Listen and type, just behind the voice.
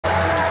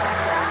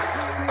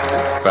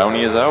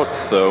Bounty is out,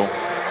 so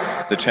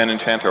the Chen and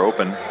Chant are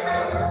open.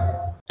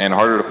 And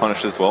harder to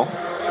punish as well.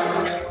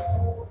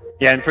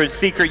 Yeah, and for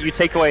Secret, you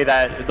take away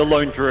the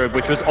lone druid,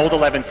 which was Old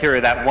 11's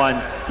hero that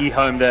won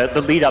Ehome,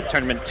 the lead-up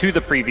tournament to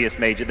the previous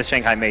major, the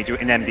Shanghai major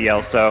in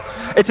MDL. So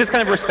it's just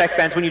kind of respect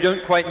bans when you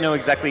don't quite know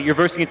exactly. You're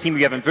versing a team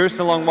you haven't versed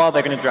in a long while.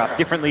 They're going to draft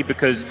differently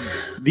because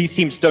these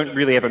teams don't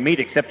really ever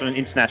meet except on an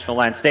international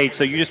land stage.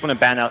 So you just want to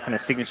ban out kind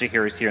of signature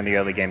heroes here in the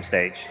early game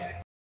stage.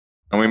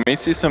 And we may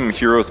see some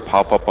heroes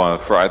pop up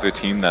for either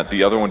team that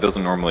the other one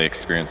doesn't normally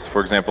experience.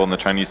 For example, in the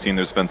Chinese scene,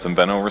 there's been some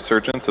Venno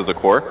resurgence as a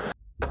core.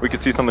 We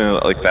could see something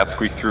like that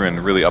squeak through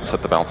and really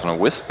upset the balance on a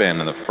Wisp ban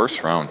in the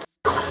first round.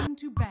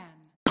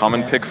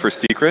 Common pick for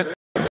Secret,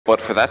 but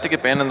for that to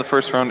get banned in the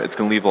first round, it's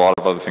going to leave a lot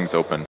of other things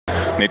open.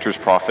 Nature's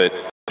Prophet,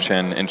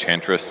 Chen,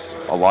 Enchantress,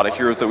 a lot of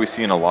heroes that we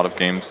see in a lot of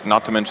games,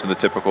 not to mention the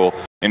typical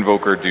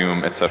Invoker,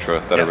 Doom,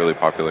 etc. that are really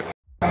popular.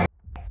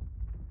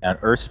 And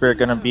Earth Spirit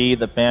going to be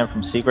the ban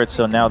from Secret,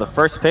 so now the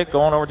first pick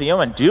going over to you,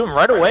 and Doom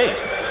right away,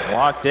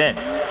 locked in.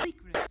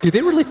 Do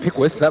they really pick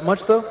Wisp that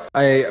much, though?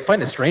 I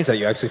find it strange that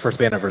you actually first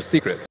ban it versus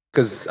Secret,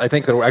 because I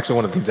think they're actually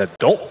one of the teams that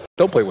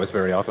don't play Wisp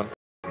very often.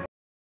 I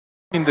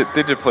mean,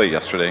 they did play it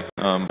yesterday,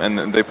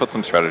 and they put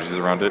some strategies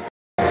around it.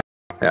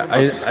 Yeah,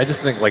 I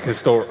just think, like,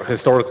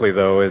 historically,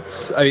 though,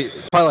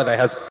 Pilot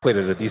has played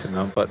it a decent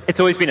amount, but... It's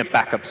always been a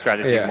backup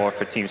strategy more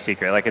for Team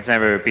Secret. Like, it's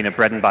never been a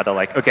bread and butter,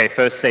 like, okay,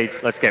 first stage,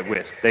 let's get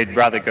Wisp. They'd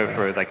rather go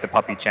for, like, the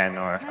Puppey Chen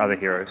or other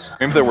heroes.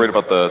 Maybe they're worried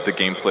about the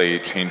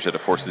gameplay change that it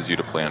forces you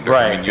to play under.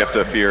 Right. I mean, you have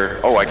to fear,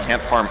 oh, I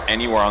can't farm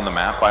anywhere on the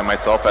map by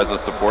myself as a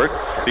support,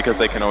 because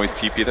they can always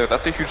TP there.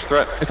 That's a huge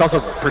threat. It's also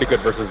pretty good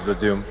versus the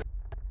Doom.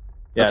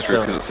 Yeah, that's true,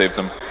 because it saves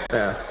them.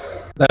 Yeah.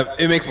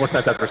 It makes more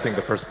sense after seeing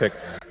the first pick,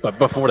 but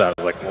before that,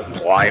 I was like,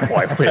 well, why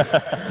Wisp?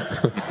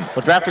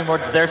 Well, drafting more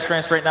to their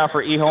strengths right now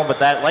for Ehome, but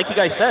that, like you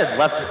guys said,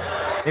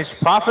 left his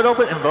Prophet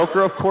open.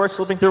 Invoker, of course,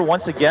 slipping through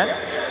once again.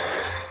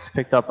 It's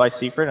picked up by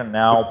Secret, and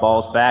now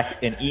ball's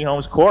back in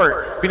Ehome's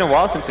court. It's been a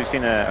while since we've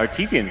seen an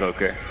Artesia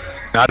Invoker.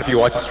 Not if you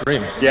watch the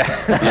stream. Yeah.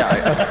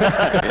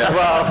 Yeah.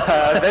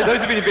 Well, those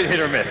have been a bit hit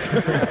or miss.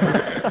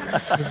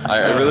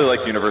 I really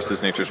like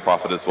Universe's Nature's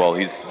Prophet as well.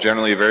 He's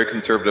generally a very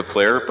conservative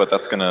player, but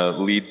that's going to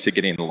lead to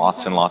getting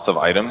lots and lots of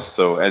items.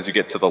 So as you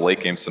get to the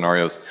late game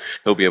scenarios,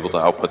 he'll be able to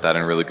output that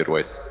in really good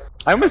ways.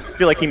 I almost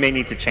feel like he may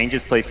need to change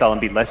his playstyle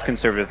and be less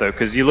conservative, though,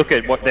 because you look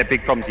at what their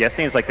big problems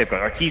yesterday is, like, they've got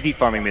Artesia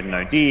farming mid and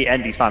OD,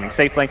 Envy's farming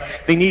safe lane.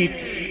 They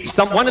need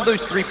one of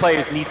those three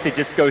players needs to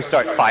just go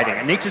start fighting,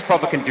 and Nature's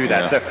Prophet can do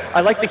that. Yeah. So I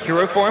like the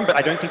hero for him, but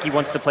I don't think he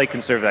wants to play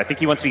conservative. I think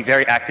he wants to be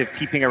very active,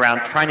 TPing around,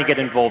 trying to get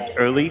involved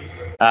early,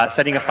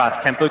 setting a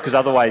fast tempo, because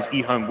otherwise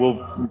Ehome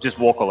will just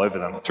walk all over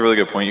them. That's a really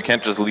good point. You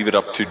can't just leave it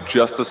up to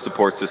just the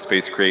supports to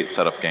space create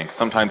setup ganks.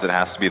 Sometimes it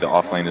has to be the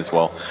offlane as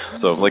well.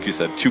 So like you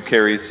said, 2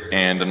 carries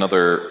and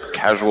another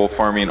casual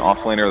farming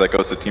offlaner that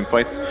goes to team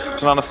fights.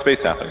 There's not enough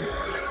space happening.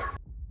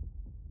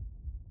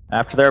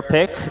 After their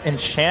pick,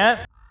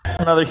 Enchant,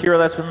 another hero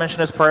that's been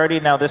mentioned as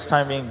priority, now this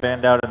time being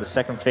banned out in the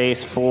second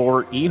phase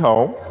for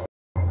Ehome.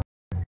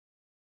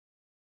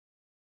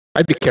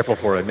 I'd be careful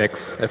for a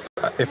Nyx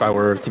if I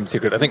were Team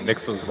Secret. I think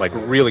Nyx is, like,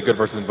 really good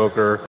versus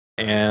Invoker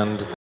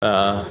and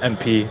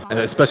NP, and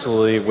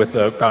especially with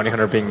the Bounty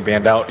Hunter being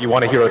banned out. You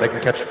want a hero that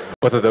can catch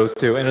both of those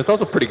two, and it's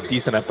also pretty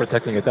decent at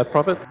protecting a Death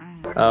Prophet.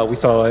 We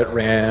saw it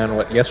ran,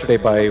 yesterday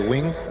by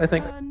Wings, I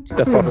think?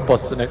 Death Prophet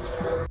plus the Nyx.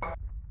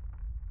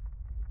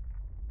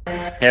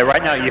 Yeah,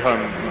 right now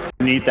Ehome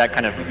need that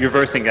kind of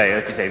reversing guy,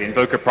 like you say, the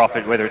Invoker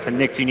Prophet, whether it's a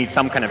Nyx, you need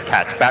some kind of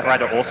catch.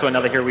 Batrider also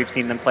another hero we've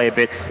seen them play a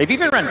bit. They've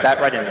even run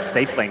Batrider in the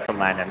safe lane for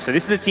Landham. So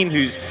this is a team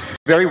who's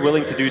very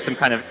willing to do some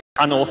kind of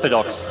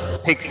unorthodox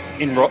picks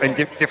in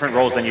different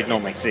roles than you'd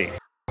normally see.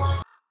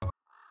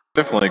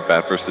 Definitely like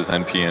Bat versus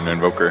NP and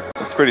Invoker.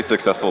 It's pretty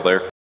successful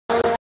there.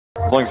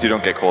 As long as you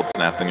don't get cold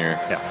snap, then you're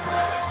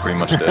pretty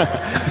much dead.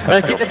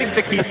 I think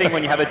the key thing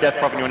when you have a Death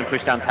Prophet and you want to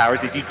push down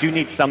towers is you do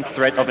need some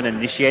threat of an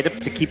initiator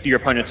to keep your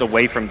opponents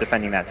away from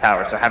defending that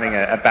tower. So having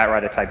a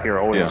Batrider type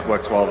hero always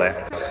works well there.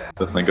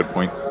 Definitely a good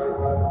point.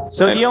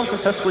 So Ehome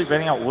successfully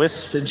banning out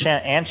Wisp,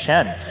 Enchant, and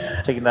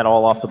Chen, taking that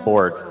all off the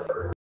board.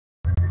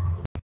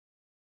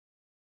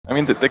 I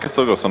mean, they could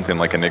still go something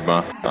like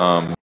Enigma.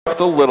 It's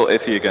a little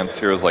iffy against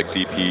heroes like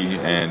DP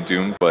and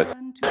Doom, but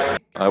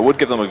I would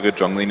give them a good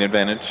jungling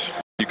advantage.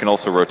 You can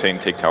also rotate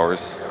and take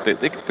towers.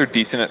 They're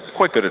decent at,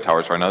 quite good at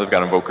towers right now. They've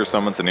got Invoker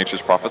summons and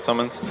Nature's Prophet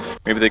summons.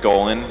 Maybe they go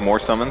all in, more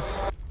summons.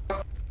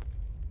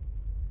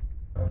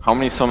 How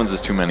many summons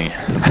is too many?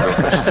 That's a real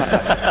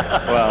question.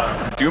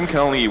 Well, Doom can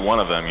only eat one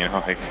of them, you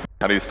know, like,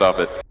 how do you stop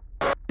it?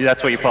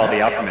 That's what you call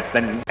the Alchemist.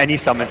 Then any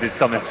summons is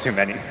summons too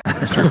many.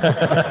 That's true.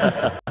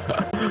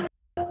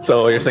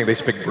 So you're saying they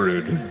should pick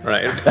Brood,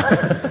 right?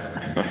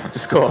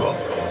 Just go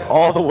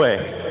all the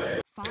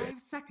way. 5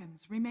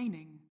 seconds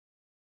remaining.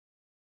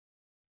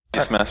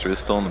 Beastmaster is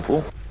still in the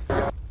pool.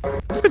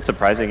 It's a bit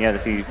surprising,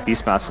 to see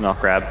Beastmaster not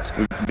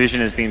grabbed.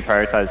 Vision has been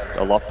prioritized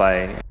a lot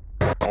by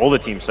all the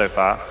teams so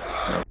far.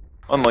 Yeah.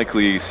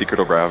 Unlikely Secret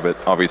will grab it,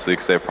 obviously,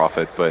 because they have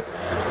Prophet, but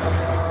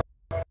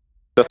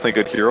definitely a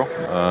good hero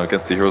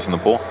against the heroes in the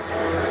pool.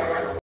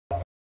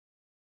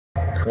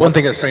 One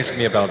thing that's strange to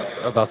me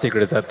about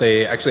Secret is that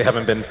they actually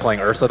haven't been playing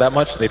Ursa that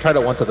much. They tried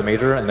it once at the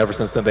major, and ever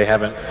since then they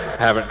haven't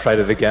tried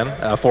it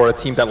again. For a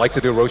team that likes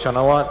to do Roshan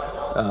a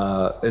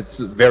lot, it's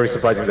very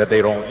surprising that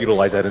they don't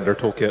utilize that in their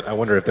toolkit. I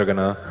wonder if they're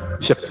gonna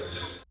shift.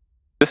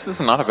 This is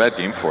not a bad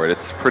game for it.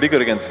 It's pretty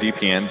good against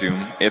DP and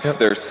Doom. If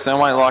they're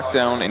semi-locked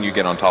down and you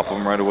get on top of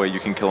them right away, you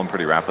can kill them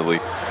pretty rapidly.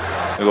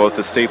 We go with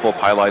the staple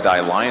Pylai Die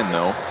Lion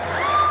though.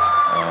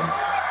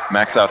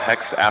 Max out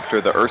Hex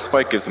after the Earth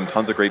Spike gives him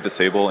tons of great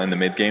disable in the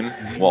mid game,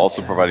 while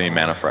also providing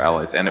mana for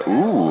allies. And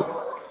ooh!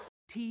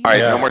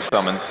 Alright, no more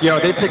summons. You know,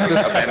 they picked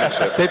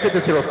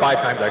this hero 5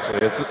 times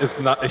actually.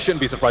 It shouldn't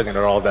be surprising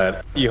at all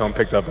that Ehome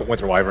picked up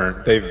Winter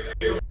Wyvern. They've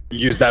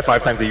used that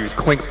 5 times, they used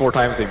Clinks 4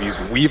 times, they've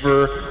used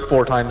Weaver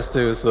 4 times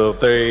too, so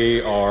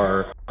they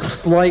are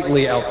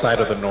slightly outside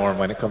of the norm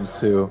when it comes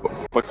to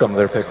some of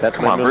their picks.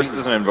 Come on,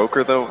 versus an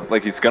Invoker though,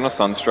 like he's gonna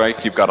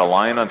Sunstrike, you've got a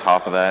Lion on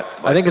top of that.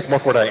 I think it's more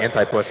for the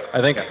anti-push.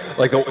 I think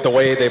like the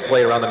way they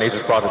play around the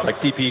Nature's Prophet is like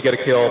TP, get a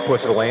kill,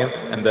 push the lanes,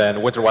 and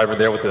then Winter Wyvern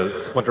there with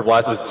the Splinter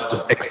Blast is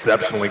just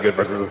exceptionally good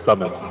versus the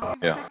summons.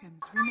 Yeah.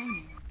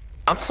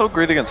 Not so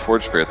great against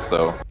Forge Spirits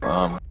though.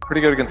 Pretty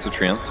good against the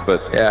Treants,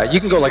 but... Yeah, you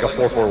can go like a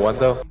 4-4-1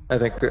 though, I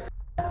think.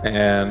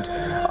 And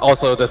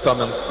also the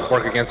summons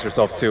work against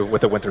yourself too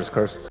with the Winter's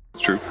Curse. It's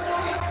true.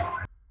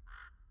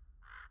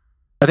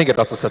 I think it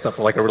also sets up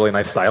for like a really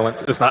nice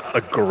silence. It's not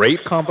a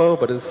great combo,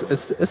 but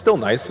it's still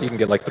nice. You can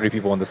get like 3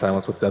 people in the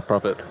silence with Death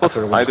Prophet. Plus,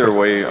 either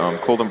way,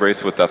 Cold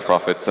Embrace with Death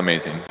Prophet is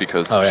amazing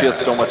because she has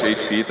so much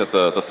HP that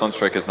the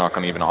Sunstrike is not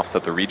going to even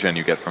offset the regen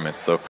you get from it.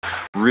 So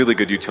really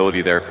good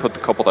utility there.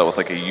 Couple that with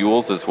like a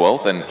Yule's as well,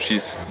 then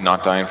she's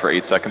not dying for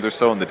 8 seconds or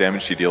so, and the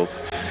damage she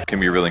deals can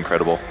be really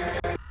incredible.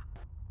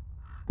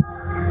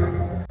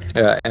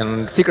 Yeah,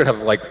 and Secret have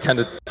like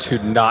tended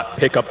to not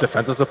pick up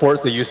defensive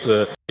supports. They used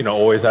to, you know,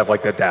 always have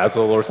like the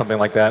Dazzle or something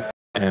like that.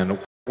 And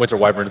Winter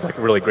Wyvern is like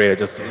really great at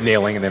just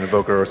nailing an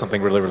Invoker or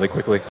something really, really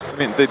quickly. I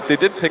mean, they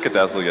did pick a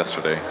Dazzle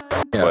yesterday,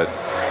 but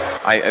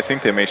I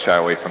think they may shy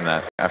away from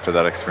that after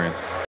that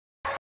experience.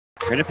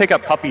 We're going to pick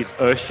up Puppey's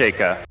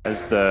Earthshaker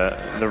as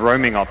the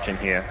roaming option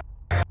here.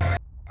 I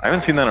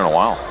haven't seen that in a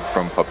while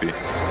from Puppey.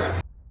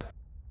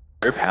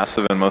 Very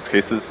passive in most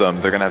cases. They're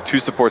going to have 2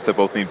 supports that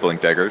both need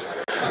Blink Daggers.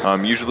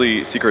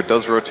 Usually Secret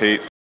does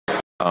rotate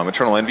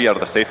Eternal Envy out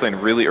of the safe lane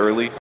really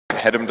early,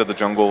 head him to the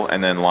jungle,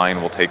 and then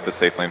Lion will take the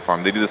safe lane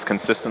farm. They do this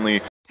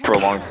consistently for a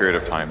long period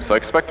of time. So I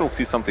expect we'll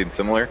see something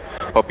similar.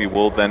 Puppey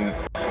will then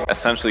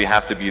essentially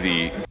have to be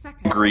the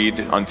greed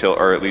until,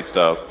 or at least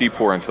be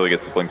poor until he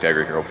gets the Blink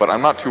Dagger hero. But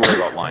I'm not too worried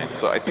about Lion,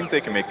 so I think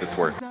they can make this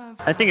work.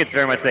 I think it's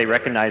very much they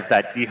recognize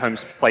that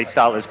Ehome's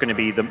playstyle is going to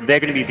be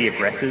they're going to be the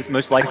aggressors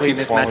most likely in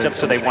this matchup,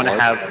 so they want to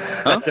have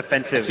that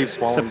defensive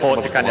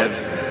support to kind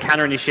of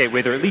counter-initiate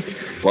with, or at least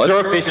throw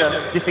a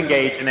fissure,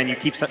 disengage, and then you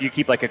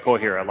keep like a core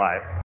hero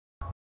alive.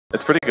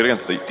 It's pretty good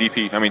against the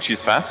DP. I mean,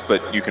 she's fast,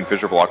 but you can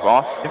fissure block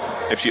off.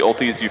 If she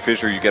ulties, you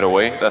fissure, you get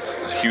away. That's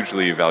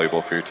hugely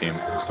valuable for your team.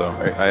 So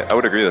I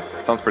would agree.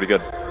 That sounds pretty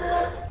good.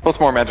 Plus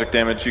more magic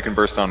damage, you can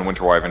burst on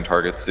Winter Wyvern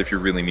targets if you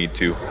really need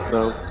to.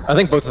 I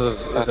think both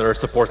of their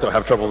supports that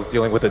have troubles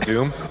dealing with a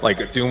Doom.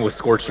 Like Doom with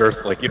Scorched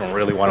Earth, like you don't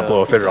really want to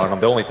blow a fissure on them.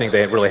 The only thing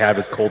they really have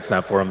is Cold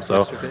Snap for them.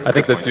 So I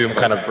think the Doom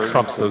kind of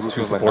trumps those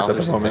 2 supports at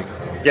the moment.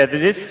 Yeah,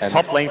 this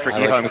top lane for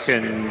Ehome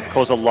can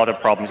cause a lot of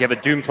problems. You have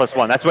a Doom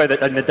 +1. That's why the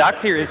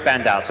Darkseer is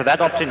banned out, so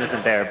that option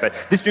isn't there. But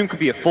this Doom could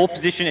be a full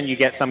position, and you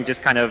get some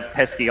just kind of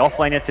pesky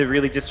offlaner to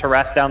really just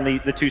harass down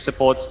the 2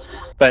 supports.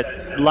 But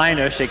Lion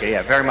Earthshaker,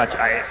 yeah, very much.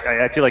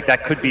 I feel like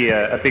that could be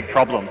a big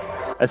problem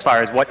as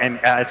far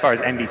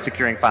as Envy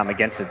securing farm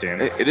against a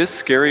Doom. It is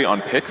scary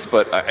on picks,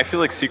 but I feel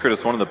like Secret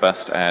is one of the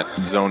best at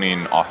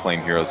zoning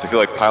offlane heroes. I feel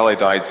like Pylai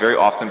Dies very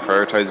often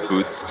prioritize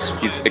boots.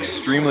 He's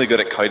extremely good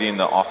at kiting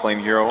the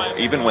offlane hero.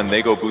 Even when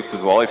they go boots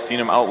as well, I've seen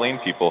him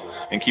outlane people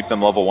and keep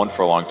them level 1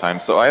 for a long time.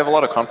 So I have a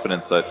lot of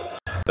confidence that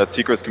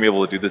Secrets can be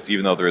able to do this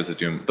even though there is a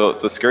Doom.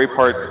 The scary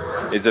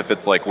part is if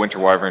it's like Winter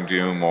Wyvern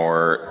Doom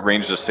or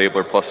Ranged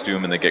Disabler plus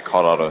Doom and they get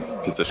caught out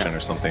of position or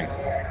something.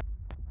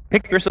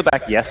 Picked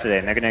Bristleback yesterday,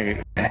 and they're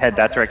going to head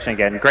that direction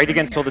again. Great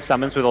against all the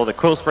summons with all the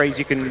quill sprays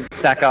you can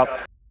stack up.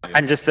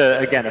 And just,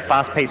 again, a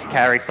fast-paced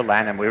carry for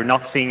Lanham. We're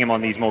not seeing him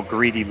on these more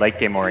greedy,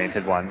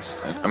 late-game-oriented ones.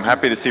 I'm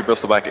happy to see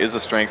Bristleback is a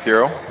strength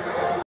hero.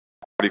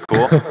 Pretty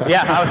cool.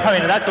 Yeah, I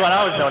mean, that's what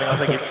I was noting. I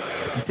was like,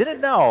 you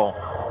didn't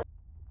know.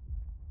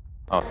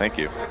 Oh, thank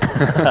you.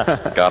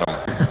 Got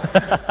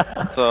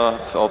him. So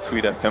I'll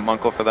tweet at Pimp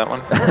Uncle for that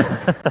one.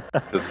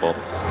 It's his fault.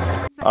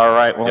 All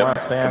right, well,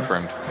 last fans.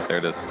 Confirmed. There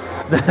it is.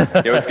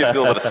 He always gives you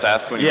a little bit of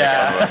sass when you make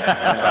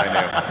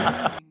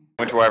I knew.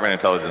 Winter Wyvern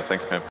Intelligence.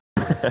 Thanks, Pimp.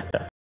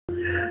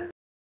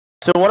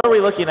 So what are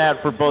we looking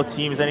at for both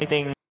teams?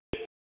 Anything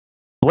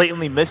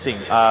blatantly missing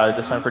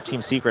this time for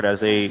Team Secret as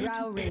they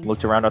look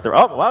to round out their...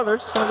 Oh, wow, they're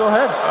just going to go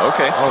ahead.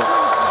 Okay.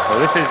 Well,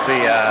 this is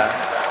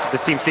the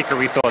Team Secret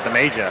we saw at the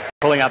Major,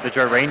 pulling out the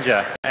Joe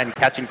Ranger and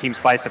catching teams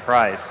by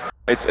surprise.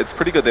 It's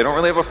pretty good. They don't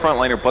really have a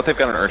frontliner, but they've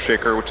got an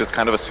Earthshaker, which is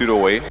kind of a pseudo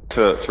way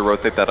to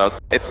rotate that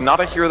out. It's not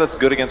a hero that's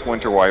good against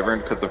Winter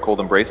Wyvern because of Cold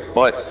Embrace,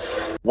 but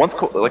once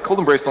Cold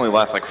Embrace only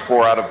lasts like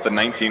 4 out of the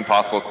 19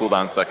 possible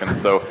cooldown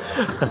seconds, so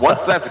once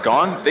that's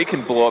gone, they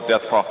can blow up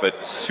Death Prophet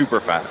super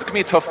fast. It's gonna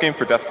be a tough game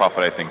for Death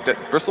Prophet, I think.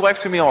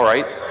 Bristleback's gonna be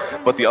alright,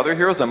 but the other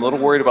heroes, I'm a little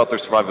worried about their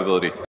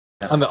survivability.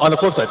 On the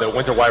flip side, though,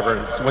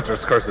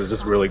 Winter's Curse is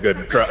just really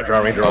good. Draw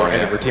Ranger or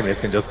any of her teammates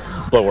can just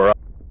blow her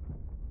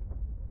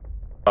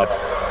up.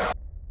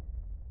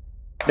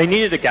 They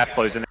needed a gap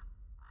close, and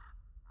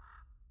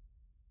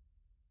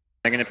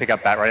they're going to pick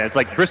up Bat right. It's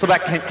like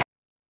Bristleback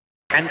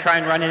can try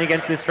and run in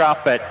against this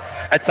draft, but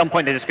at some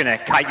point they're just going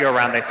to kite you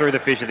around. They throw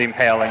the Fish of the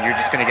Impale, and you're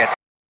just going to get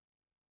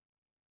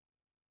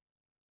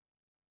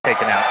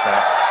taken out. So.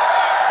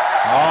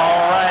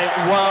 All right,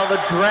 well, the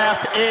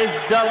draft is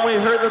done. We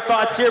heard the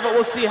thoughts here, but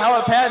we'll see how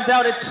it pans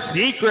out. It's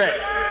Secret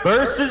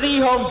versus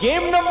Ehome,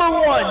 game number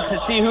 1 to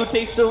see who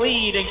takes the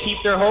lead and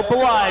keep their hope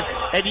alive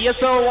at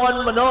ESL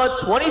 1 Manila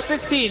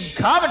 2016.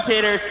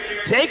 Commentators,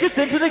 take us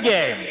into the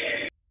game.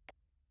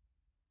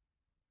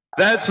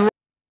 That's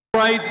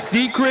right,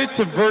 Secret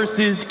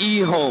versus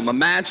Ehome, a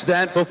match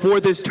that before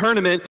this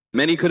tournament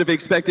many could have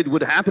expected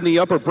would happen in the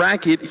upper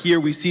bracket. Here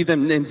we see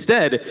them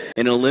instead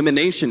in an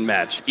elimination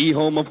match.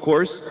 Ehome, of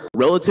course,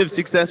 relative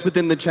success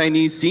within the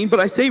Chinese scene, but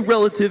I say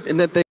relative in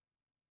that they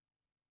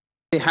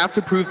have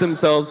to prove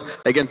themselves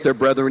against their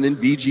brethren in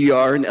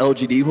VGR and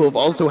LGD, who have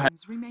also had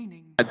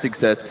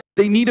success.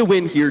 They need a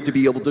win here to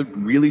be able to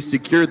really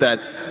secure that.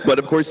 But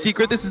of course,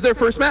 Secret, this is their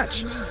first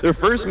match. Their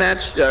first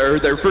match, or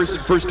their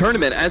first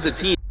tournament as a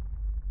team.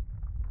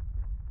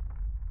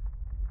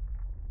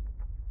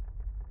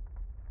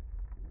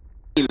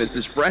 It's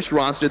this fresh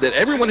roster that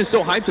everyone is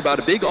so hyped about,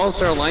 a big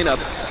all-star lineup,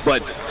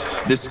 but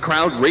this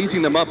crowd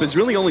raising them up is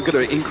really only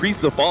going to increase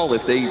the fall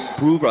if they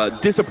prove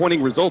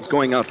disappointing results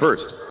going out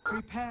first.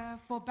 Prepare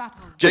for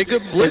battle.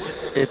 Jacob,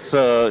 It's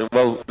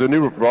well, the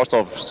new roster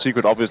of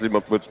Secret obviously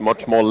with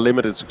much more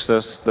limited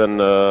success than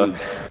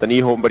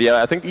Ehome, but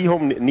yeah, I think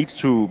Ehome needs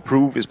to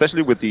prove,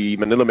 especially with the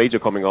Manila Major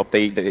coming up,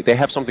 they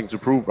have something to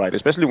prove, right?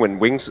 Especially when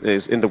Wings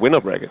is in the winner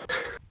bracket,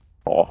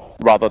 or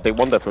rather, they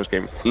won their first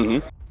game.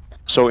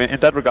 So in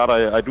that regard,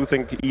 I do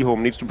think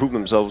Ehome needs to prove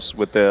themselves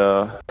with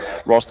their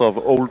roster of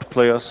old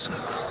players.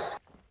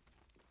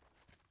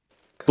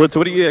 Blitz,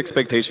 what are your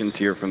expectations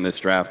here from this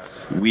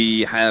draft?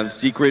 We have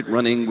Secret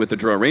running with the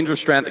Draw Ranger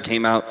strat that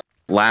came out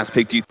last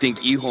pick. Do you think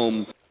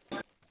Ehome,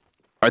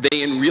 are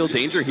they in real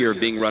danger here of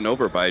being run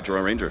over by a Draw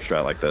Ranger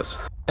strat like this?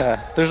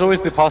 Yeah, there's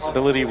always the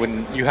possibility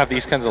when you have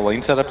these kinds of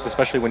lane setups,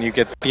 especially when you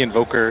get the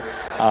Invoker,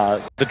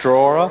 the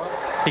Draw,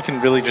 he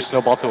can really just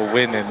snowball to a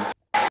win, and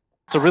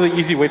it's a really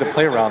easy way to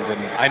play around. And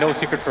I know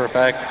Secret for a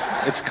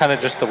fact, it's kind of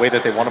just the way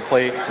that they want to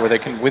play, where they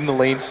can win the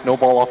lane,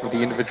 snowball off of the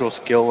individual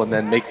skill, and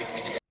then make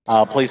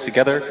plays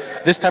together.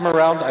 This time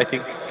around, I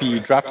think the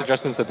draft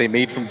adjustments that they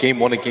made from game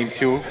 1 to game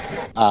 2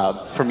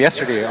 from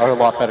yesterday are a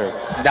lot better.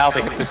 Now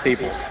they have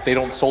disables. They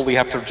don't solely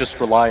have to just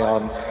rely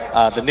on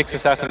the Nyx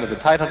Assassin or the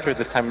Tidehunter.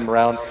 This time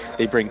around,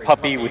 they bring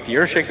Puppey with the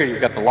Earthshaker, you've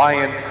got the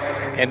Lion,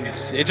 and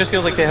it just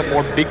feels like they have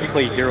more big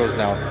play heroes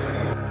now.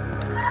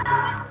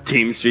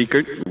 Team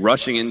Secret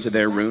rushing into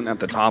their rune at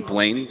the top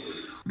lane.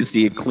 You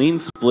see a clean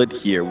split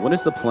here. What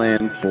is the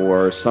plan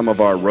for some of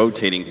our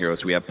rotating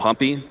heroes? We have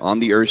Puppey on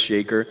the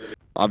Earthshaker.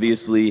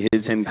 Obviously,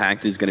 his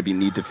impact is going to be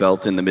need to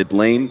felt in the mid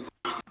lane.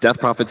 Death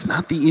Prophet's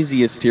not the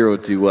easiest hero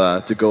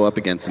to go up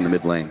against in the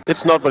mid lane.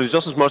 It's not, but it's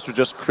just as much to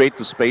just create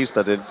the space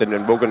that an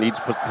Invoker needs,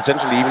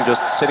 potentially even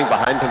just sitting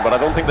behind him. But I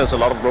don't think there's a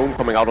lot of roam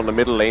coming out on the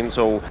middle lane,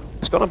 so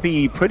it's going to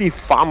be pretty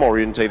farm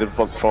orientated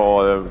for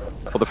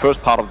the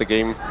first part of the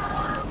game.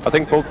 I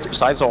think both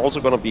sides are also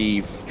going to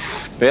be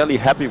fairly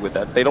happy with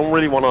that. They don't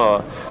really want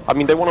to. I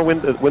mean, they want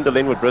to win the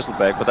lane with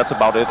Bristleback, but that's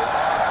about it.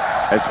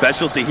 A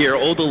specialty here,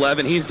 Old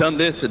 11. He's done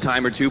this a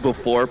time or two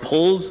before.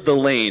 Pulls the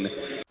lane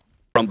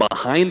from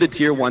behind the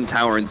tier 1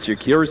 tower and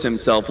secures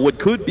himself what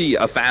could be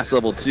a fast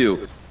level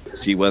 2.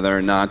 See whether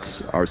or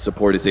not our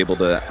support is able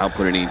to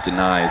output any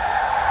denies.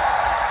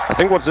 I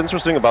think what's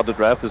interesting about the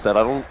draft is that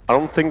I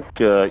don't think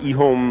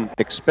Ehome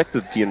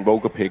expected the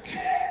Invoker pick.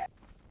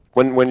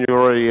 When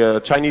you're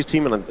a Chinese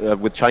team and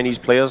with Chinese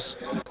players,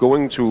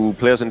 going to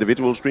players'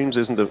 individual streams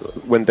isn't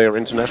when they're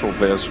international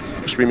players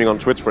streaming on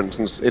Twitch, for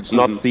instance. It's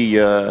not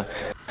the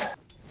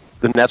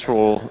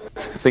natural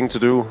thing to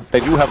do.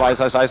 They do have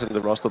Ice in the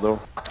roster, though.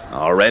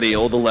 Already,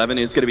 Old 11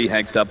 is going to be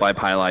hexed up by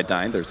Pylite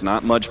Dyne. There's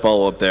not much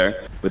follow-up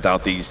there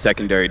without the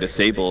secondary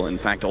disable. In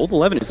fact, Old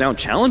 11 is now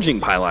challenging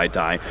Pylite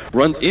Dyne,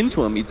 runs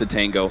into him, meets a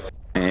tango,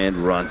 and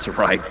runs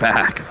right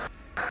back.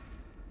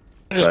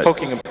 They're just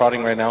poking and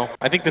prodding right now.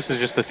 I think this is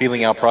just the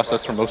feeling out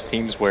process for most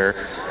teams where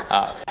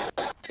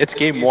it's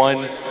game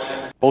 1.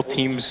 Both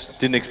teams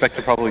didn't expect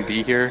to probably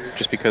be here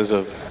just because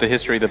of the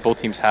history that both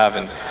teams have,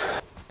 and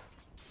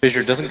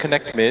Fissure doesn't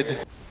connect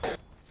mid,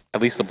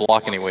 at least the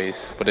block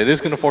anyways, but it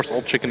is going to force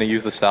Old Chicken to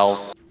use the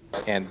salve,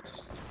 and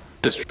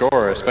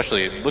Destroyer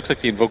especially, it looks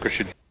like the Invoker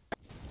should do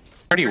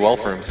pretty well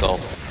for himself.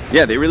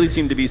 Yeah, they really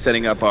seem to be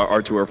setting up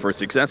Artur for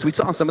success. We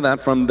saw some of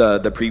that from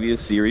the previous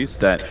series,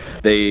 that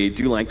they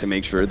do like to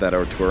make sure that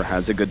Artur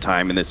has a good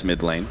time in this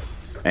mid lane.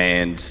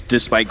 And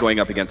despite going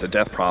up against a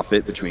Death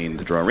Prophet between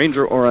the Draw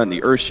Ranger Aura and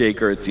the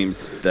Earthshaker, it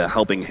seems the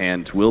helping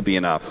hand will be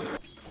enough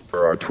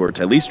for Artur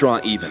to at least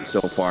draw even.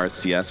 So far,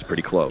 CS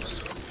pretty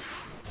close.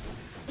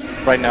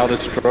 Right now,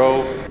 this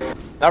Dro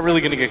not really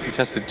going to get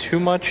contested too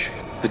much.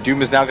 The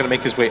Doom is now going to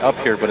make his way up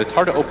here, but it's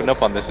hard to open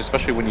up on this,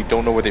 especially when you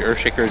don't know where the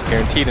Earthshaker is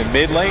guaranteed in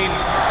mid lane.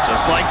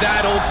 Just like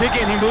that, Old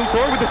Chicken, he moves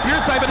forward with the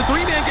Spirit Type, and a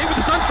 3-man game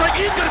with the Sunstrike.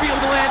 He's going to be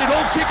able to land, and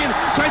Old Chicken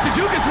tries to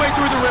juke his way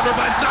through the river,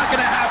 but it's not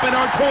going to happen.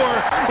 Artur,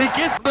 he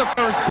gets the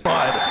first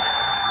blood.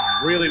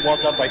 Really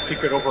well done by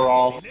Secret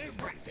overall.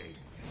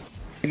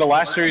 In the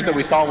last series that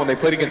we saw when they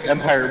played against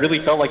Empire, it really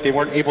felt like they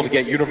weren't able to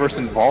get Universe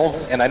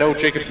involved, and I know,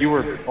 Jacob, you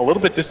were a little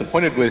bit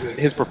disappointed with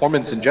his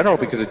performance in general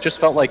because it just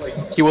felt like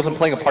he wasn't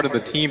playing a part of the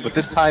team, but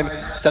this time,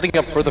 setting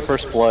up for the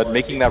first blood,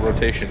 making that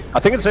rotation. I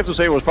think it's safe to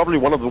say it was probably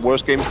one of the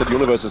worst games that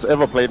Universe has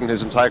ever played in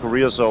his entire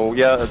career, so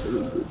yeah,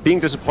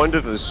 being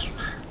disappointed is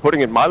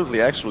putting it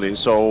mildly, actually.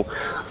 So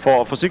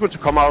for Secret to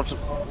come out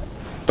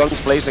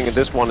guns blazing in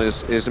this one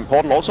is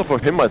important also for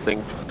him, I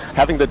think.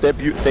 Having the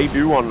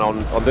debut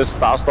on this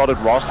star-studded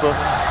roster.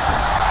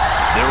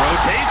 The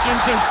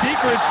rotations of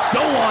Secret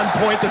so on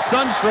point. The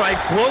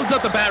Sunstrike blows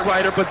up the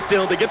Batrider, but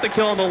still, they get the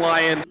kill on the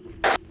Lion.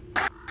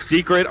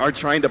 Secret are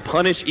trying to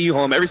punish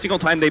Ehome every single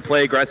time they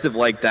play aggressive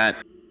like that.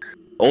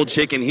 Old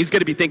Chicken, he's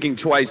going to be thinking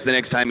twice the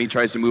next time he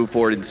tries to move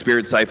forward and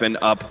Spirit Siphon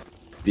up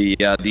the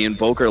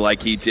Invoker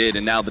like he did,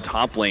 and now the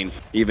top lane,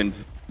 even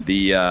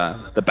the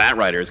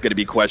Batrider is going to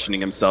be questioning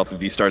himself if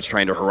he starts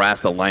trying to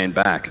harass the Lion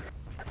back.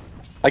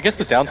 I guess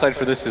the downside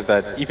for this is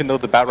that even though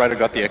the Batrider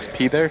got the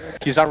XP there,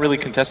 he's not really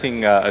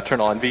contesting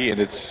Eternal Envy, and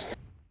it's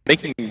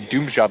making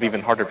Doom's job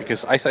even harder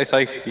because Ice,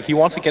 he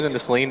wants to get in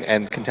this lane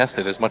and contest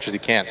it as much as he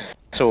can.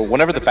 So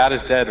whenever the Bat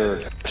is dead or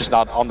just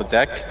not on the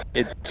deck,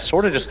 it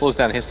sort of just slows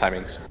down his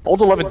timings.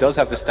 Old 11 does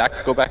have the stack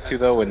to go back to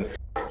though, and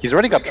he's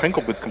already got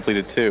Trinkle Boots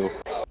completed too.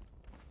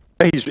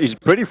 He's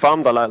pretty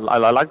farmed. I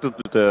like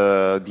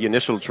the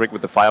initial trick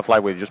with the Firefly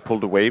where you just pull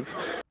the wave.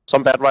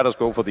 Some Batriders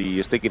go for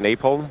the sticky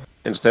napalm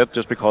instead,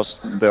 just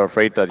because they're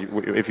afraid that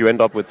if you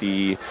end up with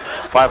the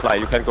Firefly,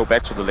 you can't go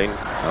back to the lane.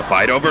 A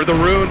fight over the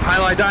rune.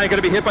 Pylai Die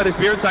going to be hit by the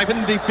Spirit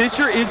Siphon. The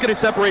Fissure is going to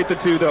separate the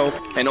two, though.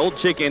 And Old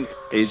Chicken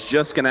is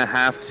just going to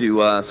have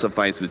to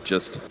suffice with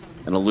just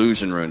an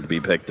Illusion Rune to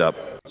be picked up.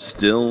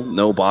 Still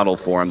no bottle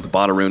for him. The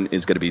bottle rune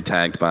is going to be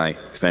tagged by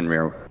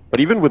Fenrir. But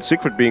even with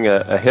Secret being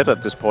ahead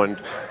at this point,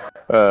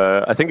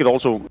 I think it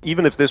also,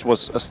 even if this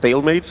was a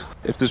stalemate,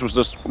 if this was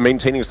just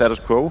maintaining status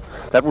quo,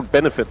 that would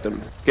benefit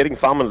them. Getting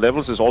farm and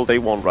levels is all they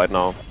want right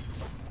now.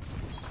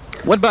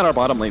 What about our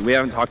bottom lane? We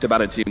haven't talked about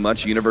it too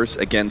much. Universe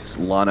against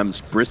Lanham's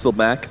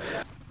Bristleback.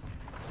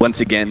 Once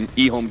again,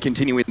 Ehome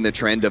continuing the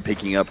trend of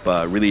picking up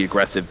really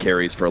aggressive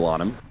carries for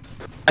Lanham.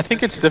 I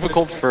think it's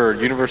difficult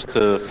for Universe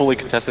to fully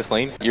contest this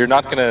lane. You're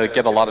not going to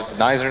get a lot of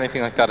denies or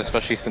anything like that,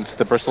 especially since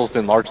the Bristol's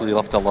been largely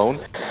left alone.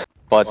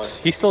 But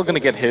he's still going to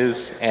get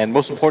his, and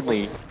most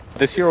importantly,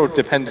 this hero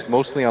depends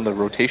mostly on the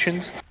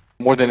rotations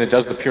more than it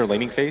does the pure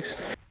laning phase.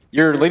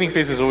 Your laning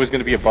phase is always going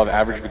to be above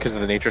average because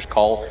of the Nature's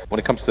Call when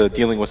it comes to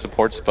dealing with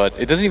supports, but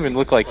it doesn't even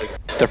look like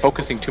they're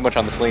focusing too much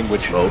on this lane,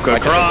 which...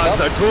 Across,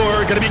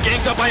 Artur going to be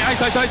ganked up by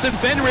Ice, and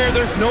Fenrir.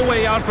 There's no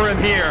way out for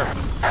him here.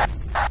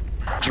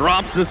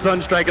 Drops the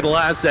Sunstrike at the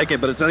last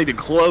second, but it's not even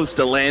close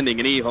to landing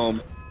in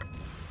Ehome.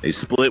 They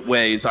split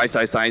ways.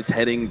 Ice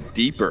heading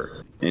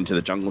deeper into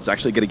the jungle. It's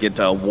actually going to get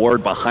a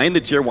ward behind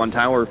the tier 1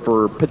 tower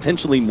for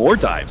potentially more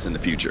dives in the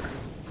future.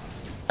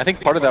 I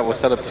think part of that was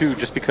set up too,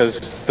 just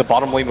because the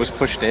bottom lane was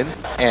pushed in,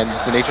 and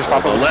the Nature's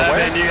Prophet was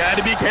 11, you had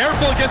to be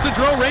careful against the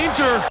Drow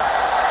Ranger.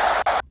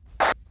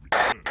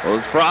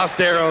 Those frost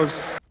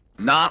arrows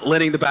not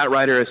letting the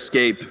Batrider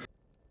escape.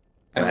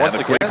 And once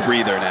have a quick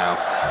breather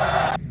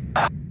now.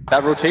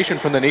 That rotation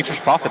from the Nature's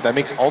Prophet, that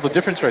makes all the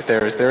difference right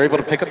there, is they're able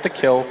to pick up the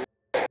kill.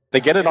 They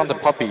get it onto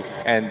Puppey,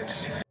 and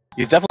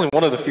he's definitely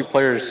one of the few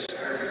players,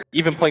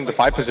 even playing the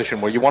 5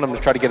 position, where you want him to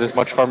try to get as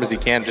much farm as he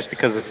can just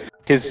because of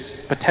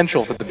his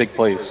potential for the big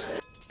plays.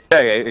 Yeah,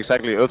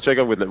 exactly.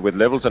 Earthshaker with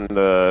levels and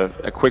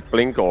a quick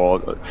blink,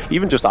 or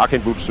even just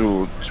Arcane Boots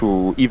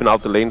to even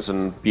out the lanes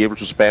and be able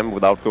to spam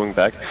without going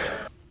back.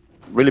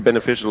 Really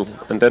beneficial.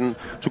 And then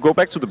to go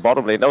back to the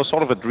bottom lane, that was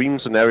sort of a dream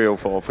scenario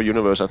for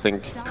Universe, I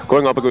think.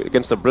 Going up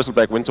against the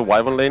Bristleback Winter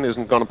Wyvern lane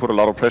isn't going to put a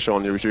lot of pressure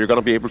on you, so you're going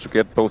to be able to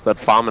get both that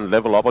farm and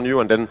level up on you,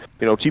 and then,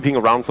 you know, TPing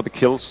around for the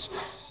kills,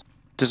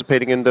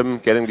 participating in them,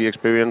 getting the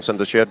experience and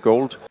the shared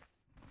gold.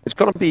 It's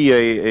going to be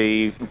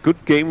a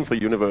good game for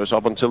Universe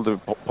up until the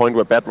point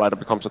where Batrider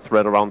becomes a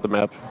threat around the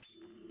map.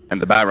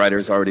 And the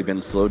Batrider's already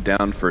been slowed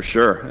down for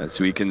sure. As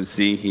we can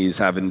see, he's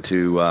having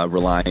to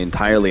rely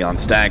entirely on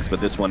stacks, but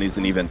this one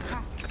isn't even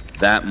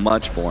that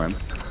much for him.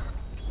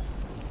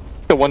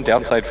 The one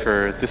downside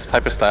for this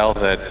type of style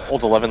that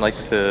Old 11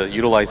 likes to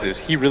utilize is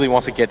he really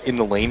wants to get in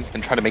the lane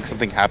and try to make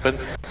something happen.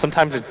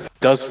 Sometimes it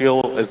does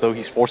feel as though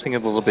he's forcing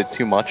it a little bit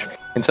too much.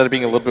 Instead of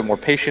being a little bit more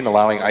patient,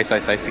 allowing Ice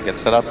to get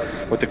set up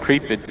with the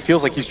creep, it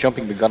feels like he's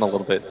jumping the gun a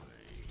little bit.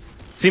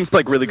 Seems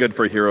like really good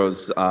for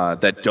heroes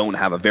that don't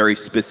have a very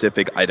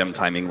specific item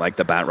timing like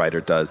the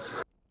Batrider does.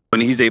 When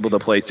he's able to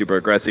play super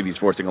aggressive, he's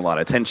forcing a lot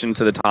of attention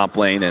to the top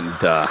lane, and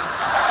well,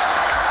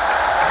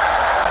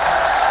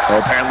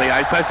 apparently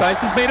Ice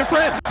has made a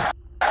friend.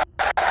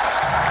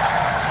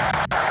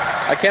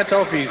 I can't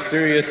tell if he's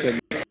serious, and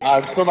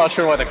I'm still not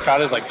sure why the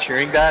crowd is like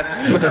cheering that.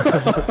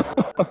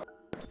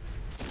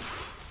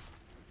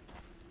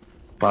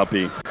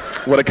 Puppey,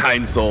 what a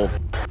kind soul.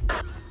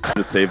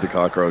 To save the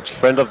cockroach.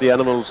 Friend of the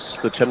animals,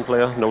 the Chen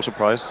player, no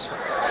surprise.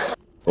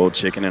 Old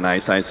chicken and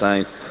Ice.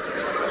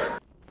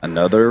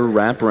 Another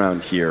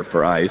wraparound here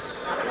for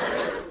Ice.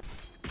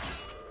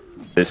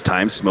 This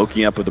time,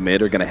 Smoking up with the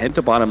mid are going to head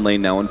to bottom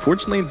lane now.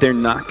 Unfortunately, they're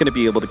not going to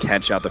be able to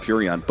catch out the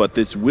Furion, but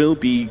this will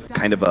be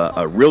kind of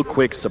a real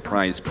quick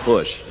surprise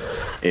push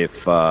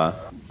if, sure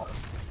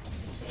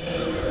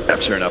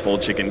enough,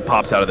 Old Chicken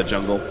pops out of the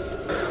jungle.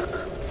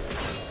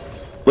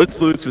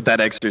 Let's loose with that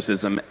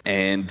Exorcism,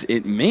 and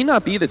it may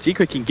not be that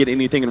Secret can get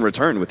anything in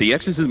return. With the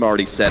Exorcism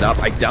already set up,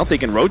 I doubt they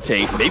can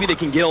rotate. Maybe they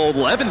can get old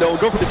 11 though,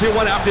 go for the tier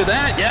 1 after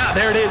that. Yeah,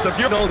 there it is. The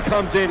Fury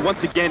comes in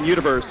once again.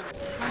 Universe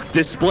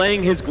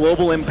displaying his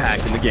global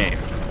impact in the game.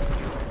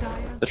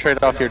 The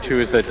trade-off here too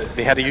is that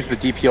they had to use the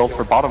DP ult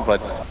for bottom,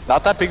 but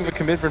not that big of a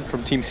commitment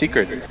from Team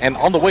Secret. And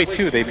on the way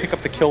too, they pick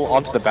up the kill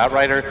onto the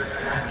Batrider.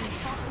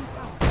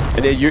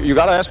 And you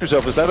gotta ask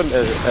yourself, is that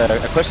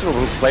a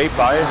questionable play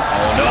by...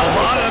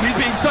 Oh no, he's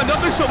being stunned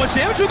up. There's so much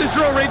damage with this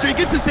Zero Ranger. He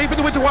gets the save with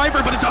the Winter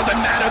Wyvern, but it doesn't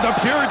matter. The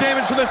pure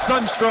damage from the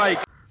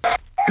Sunstrike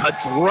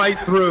cuts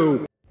right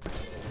through.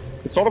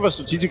 It's sort of a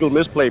strategical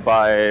misplay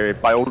by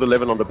Old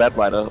 11 on the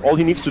Batrider. All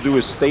he needs to do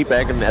is stay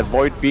back and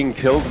avoid being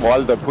killed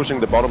while they're pushing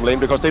the bottom lane,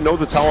 because they know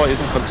the tower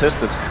isn't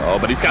contested. Oh,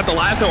 but he's got the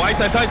lasso. Ice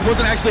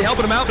wasn't actually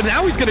helping him out, but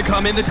now he's going to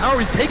come in. The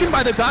tower is taken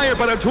by the Dire,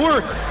 but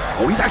Artur,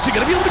 oh, he's actually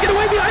going to be able to get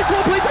away. The Ice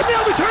Wall plays up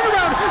now, the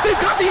turnaround.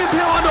 They've got the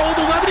impale on Old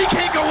 11. He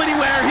can't go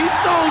anywhere. He's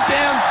so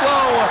damn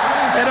slow.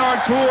 And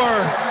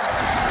Artur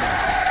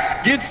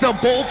gets the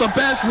bolt, the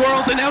best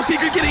world, and now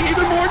Secret getting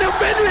even more. Now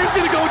Fenrir's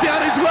going to go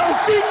down as well.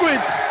 Secret.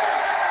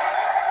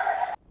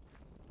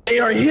 They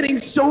are hitting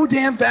so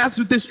damn fast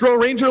with this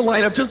Stro Ranger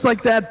lineup, just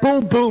like that.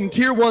 Boom, boom.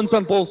 Tier 1s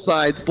on both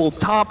sides, both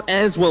top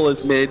as well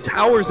as mid.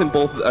 Towers in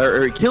both,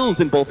 or kills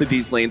in both of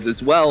these lanes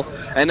as well.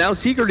 And now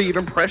Secret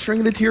even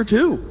pressuring the Tier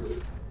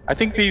 2. I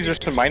think these are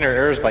some minor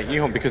errors by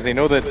Ehome because they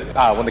know that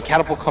when the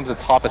catapult comes at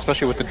top,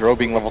 especially with the Drow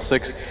being level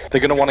 6,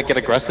 they're going to want to get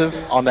aggressive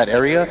on that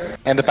area.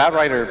 And the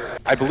Batrider,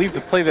 I believe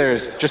the play there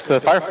is just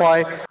the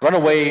Firefly, run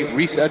away,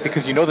 reset,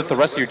 because you know that the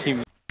rest of your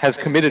team has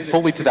committed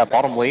fully to that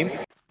bottom lane.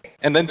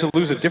 And then to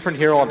lose a different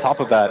hero on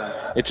top of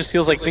that, it just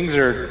feels like things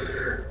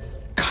are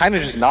kind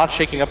of just not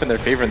shaking up in their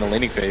favor in the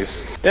laning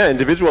phase. Yeah,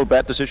 individual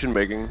bad decision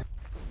making.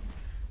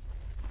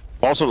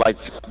 Also, like,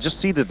 just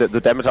see the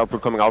damage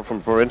output coming out from,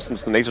 for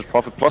instance, the Nature's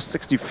Prophet, plus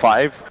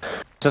 65.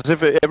 It's as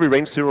if every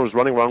ranged hero is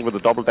running around with a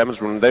double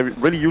damage rune. They're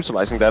really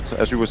utilizing that,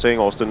 as you were saying,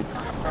 Austin.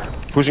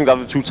 Pushing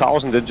down the 2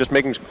 towers and then just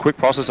making a quick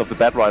process of the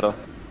Batrider.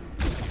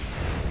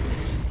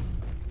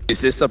 Is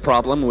this a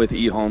problem with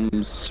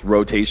Ehome's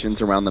rotations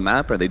around the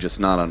map? Are they just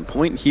not on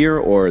point here,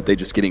 or are they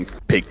just getting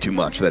picked too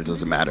much that it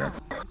doesn't matter?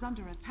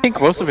 I think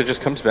most of it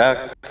just comes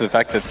back to the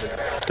fact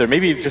that they're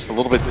maybe just a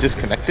little bit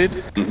disconnected.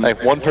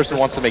 Like, one person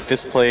wants to make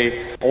this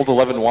play, Old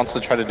 11 wants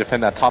to try to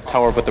defend that top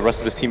tower, but the rest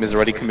of his team has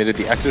already committed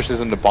the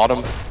Exorcism to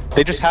bottom.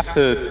 They just have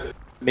to,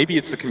 maybe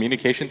it's a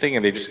communication thing,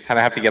 and they just kind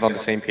of have to get on the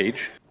same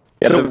page.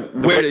 Yeah, so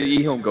where did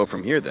Ehome go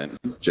from here then,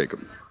 Jacob?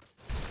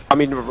 I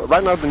mean,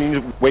 right now they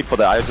need to wait for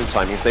the item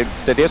timings.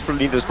 They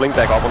desperately need to blink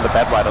back up on the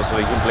Batrider so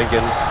he can blink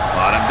in.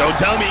 Bottom, don't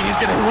tell me he's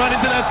gonna run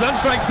into that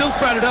Sunstrike, still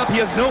sprouted up, he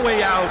has no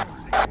way out.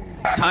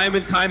 Time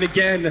and time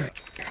again,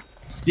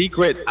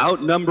 Secret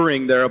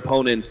outnumbering their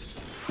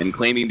opponents and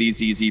claiming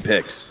these easy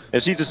picks.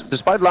 And see,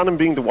 despite London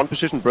being the one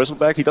position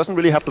bristleback, he doesn't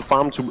really have the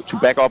farm to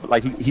back up.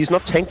 Like, he's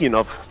not tanky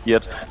enough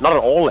yet. Not at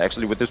all,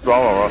 actually, with this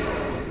draw.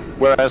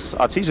 Whereas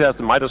Artesia has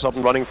the Midas up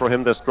and running for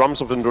him. There's Drums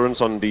of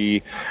Endurance on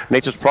the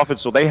Nature's Prophet,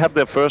 so they have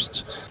their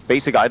first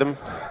basic item.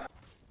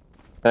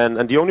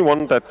 And the only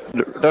one that...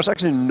 There's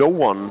actually no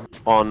one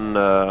on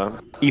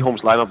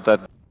Ehome's lineup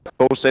that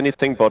boasts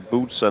anything but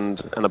boots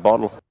and a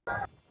bottle.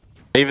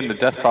 Even the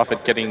Death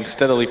Prophet getting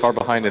steadily far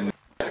behind, and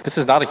this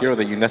is not a hero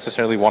that you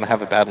necessarily want to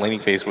have a bad laning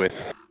phase with.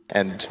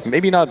 And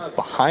maybe not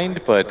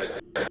behind,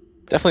 but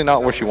definitely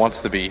not where she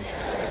wants to be.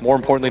 More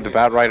importantly, the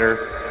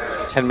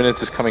Batrider, 10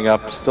 minutes is coming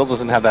up, still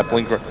doesn't have that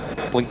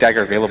blink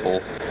dagger available.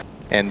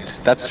 And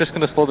that's just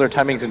going to slow their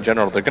timings in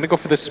general. They're going to go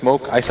for this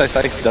smoke. Ice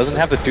doesn't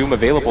have the Doom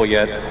available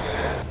yet.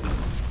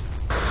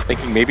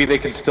 Thinking maybe they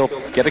can still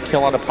get a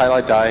kill on a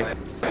Pylite die.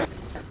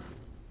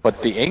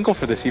 But the angle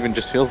for this even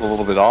just feels a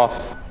little bit off.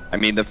 I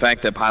mean, the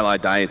fact that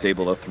Pilot Die is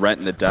able to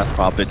threaten the Death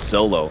Prophet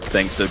solo,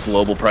 thanks to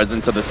global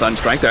presence of the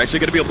Sunstrike, they're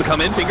actually going to be able to come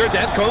in. Finger of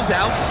Death goes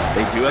out.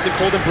 They do have the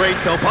Cold Embrace,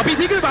 though. Puppey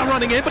thinking about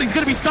running in, but he's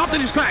going to be stopped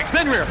in his tracks.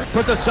 Fenrir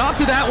puts a stop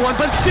to that one,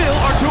 but still,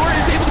 Artur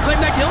is able to claim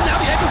that kill. Now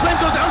the Echo Slam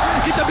goes down,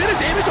 gets a bit of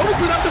damage,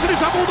 almost enough to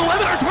finish off with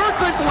 11. Artur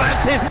claims the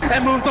last hit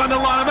and moves on to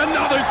Lanham.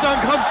 Another stun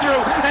comes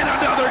through, and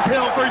another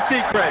kill for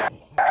Secret.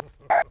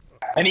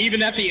 And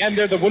even at the end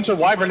there, the Winter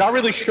Wyvern not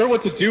really sure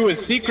what to do as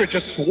Secret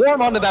just swarm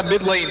onto that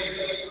mid lane.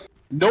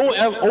 No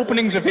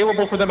openings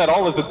available for them at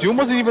all, as the Doom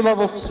wasn't even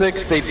level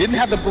 6. They didn't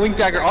have the Blink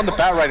Dagger on the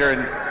Batrider,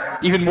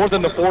 and even more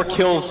than the 4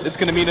 kills, it's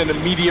going to mean an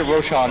immediate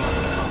Roshan.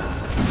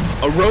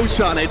 A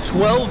Roshan at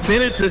 12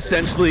 minutes,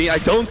 essentially. I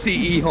don't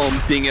see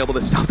Ehome being able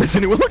to stop this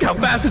anyway. Look how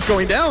fast it's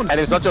going down. And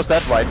it's not just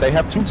that, right? They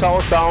have 2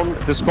 towers down,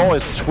 the score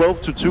is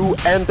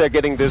 12-2, and they're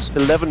getting this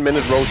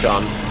 11-minute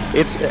Roshan.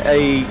 It's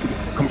a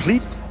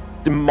complete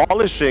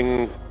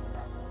demolishing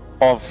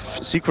of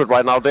Secret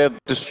right now. They're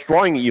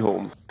destroying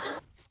Ehome.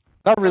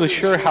 Not really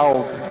sure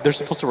how they're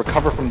supposed to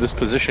recover from this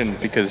position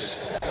because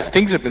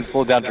things have been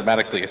slowed down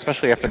dramatically,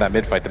 especially after that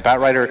mid-fight. The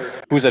Batrider,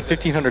 who was at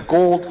 1500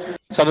 gold,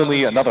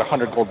 suddenly another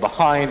 100 gold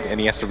behind, and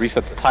he has to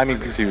reset the timing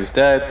because he was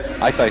dead.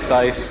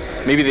 Ice.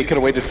 Maybe they could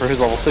have waited for his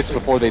level 6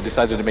 before they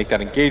decided to make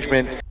that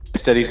engagement.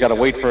 Instead, he's got to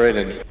wait for it,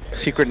 and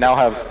Secret now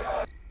have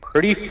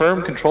pretty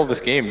firm control of this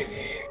game.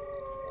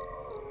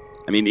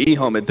 I mean,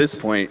 Ehome at this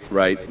point,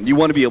 right, you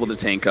want to be able to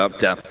tank up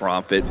Death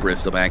Prophet,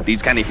 Bristleback.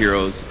 These kind of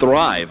heroes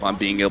thrive on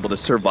being able to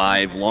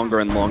survive longer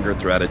and longer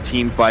throughout a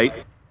team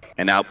fight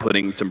and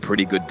outputting some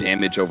pretty good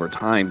damage over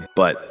time,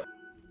 but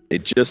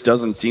it just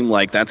doesn't seem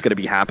like that's going to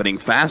be happening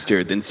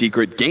faster than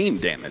Secret game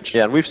damage.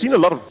 Yeah, we've seen a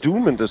lot of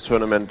Doom in this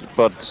tournament,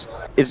 but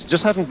it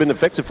just hasn't been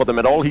effective for them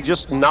at all. He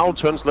just now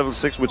turns level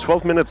 6 with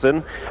 12 minutes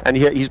in, and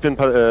he's been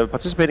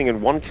participating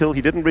in 1 kill.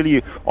 He didn't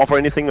really offer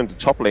anything on the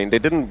top lane. They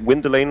didn't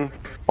win the lane.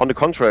 On the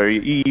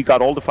contrary, he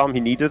got all the farm he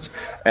needed,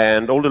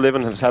 and Old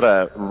 11 has had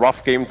a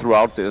rough game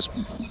throughout this,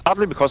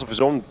 partly because of his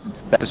own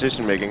bad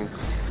decision making.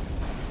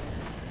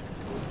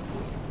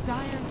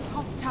 Dire's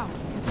top tower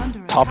is under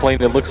Top attack.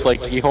 lane, it looks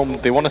like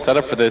Ehome, they want to set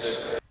up for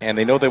this, and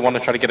they know they want to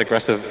try to get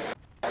aggressive.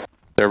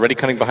 They're already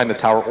cutting behind the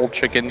tower. Old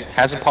Chicken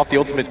hasn't popped the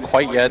ultimate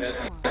quite yet,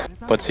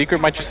 but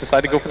Secret might just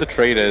decide to go for the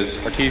trade as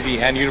Arteezy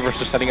and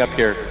Universe are setting up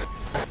here.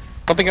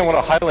 Something I want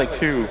to highlight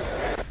too,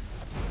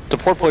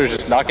 support players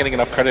just not getting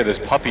enough credit as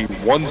Puppey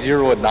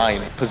 1-0 at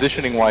 9.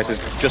 Positioning wise has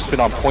just been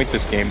on point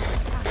this game.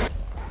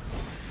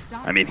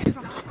 I mean,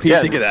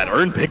 think of that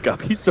earn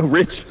pickup. He's so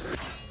rich.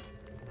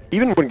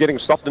 Even when getting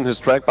stopped in his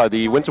track by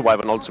the Winter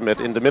Wyvern ultimate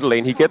in the middle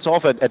lane, he gets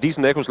off a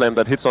decent Echo Slam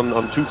that hits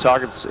on 2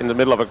 targets in the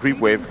middle of a creep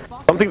wave.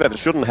 Something that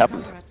shouldn't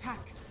happen.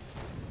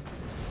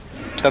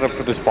 Set up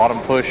for this bottom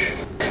push.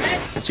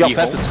 See how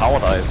fast the tower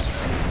dies.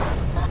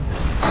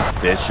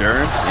 Fisher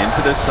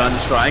into the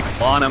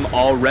Sunstrike on him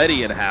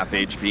already at half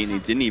HP, and he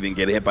didn't even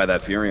get hit by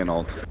that Furion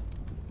ult.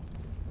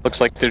 Looks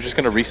like they're just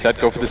going to reset,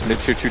 go for this mid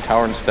tier 2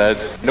 tower instead.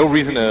 No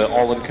reason to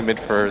all-in commit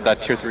for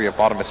that tier 3 at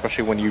bottom,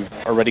 especially when you've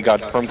already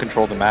got firm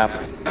control of the map.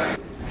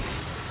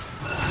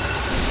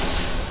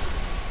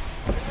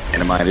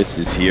 Midas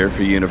is here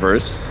for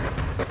Universe,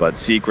 but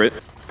Secret,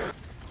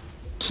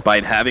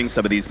 despite having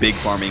some of these big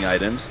farming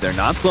items, they're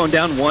not slowing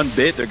down one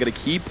bit. They're going to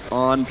keep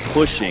on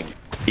pushing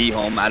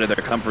Ehome out of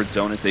their comfort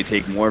zone as they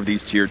take more of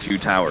these tier 2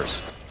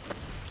 towers.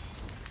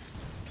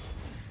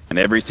 And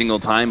every single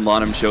time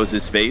Lanham shows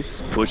his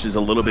face, pushes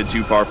a little bit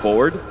too far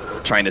forward,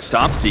 trying to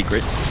stop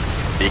Secret.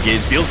 Big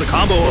Iz feels the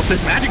combo of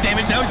this magic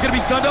damage. Now he's going to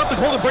be stunned up. The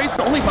Cold Embrace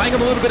only buying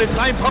him a little bit of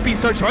time. Puppey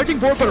starts charging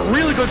for it, but a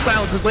really good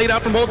silence is laid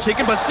out from Old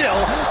Chicken. But still,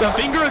 the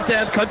Finger of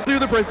Death cuts through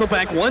the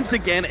Bristleback once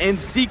again, and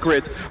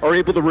Secret are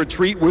able to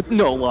retreat with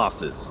no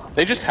losses.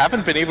 They just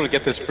haven't been able to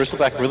get this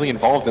Bristleback really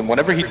involved, and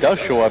whenever he does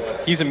show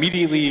up, he's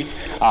immediately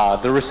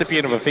the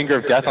recipient of a Finger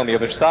of Death on the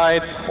other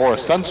side, or a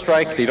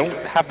Sunstrike. They don't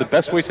have the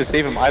best ways to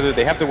save him either.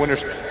 They have the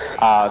Winner's,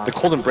 the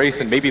Cold Embrace,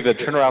 and maybe the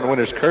turnaround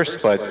Winner's Curse,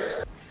 but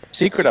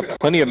Secret have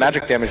plenty of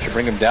magic damage to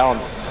bring him down.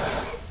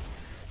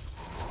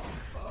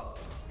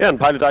 Yeah, and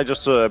Pilot Eye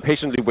just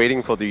patiently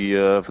waiting for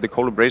the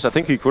Cold Embrace. I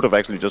think he could have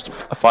actually just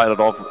fired it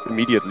off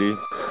immediately.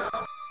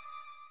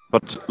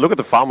 But look at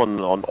the farm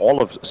on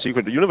all of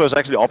Secret. The Universe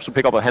actually opts to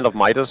pick up a Hand of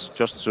Midas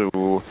just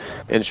to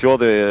ensure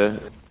the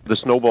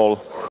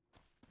snowball.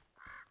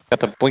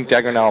 Got the Blink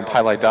Dagger now on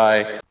Pilot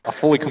Eye. A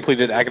fully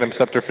completed Aghanim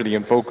Scepter for the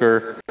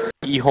Invoker.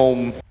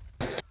 Ehome.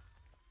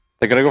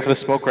 They're gonna go for the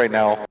smoke right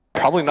now.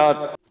 Probably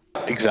not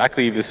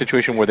exactly the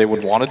situation where they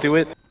would want to do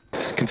it,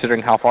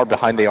 considering how far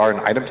behind they are in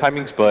item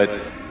timings, but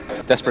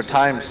desperate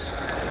times.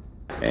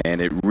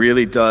 And it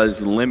really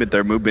does limit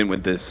their movement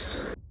with this.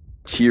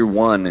 Tier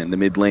 1 in the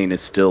mid lane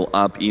is still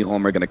up.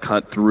 Ehome are going to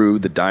cut through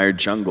the dire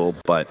jungle,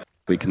 but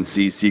we can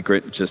see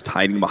Secret just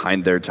hiding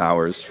behind their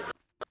towers.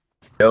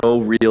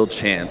 No real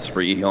chance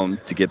for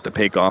Ehome to get the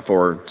pick off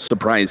or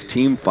surprise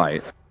team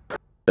fight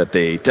that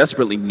they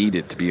desperately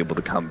needed to be able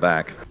to come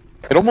back.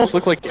 It almost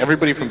looked like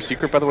everybody from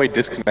Secret, by the way,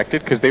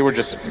 disconnected because they were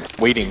just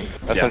waiting,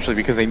 essentially,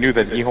 because they knew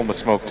that Ehome was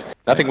smoked.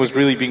 Nothing was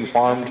really being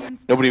farmed.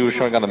 Nobody was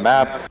showing on the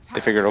map. They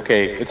figured,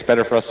 okay, it's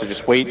better for us to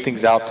just wait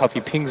things out.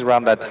 Puppey pings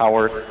around that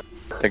tower.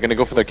 They're going to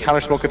go for their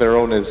counter smoke of their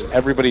own as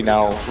everybody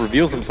now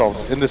reveals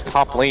themselves in this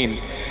top lane.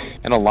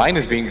 And a line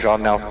is being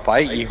drawn now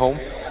by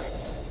Ehome.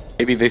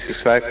 Maybe they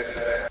suspect.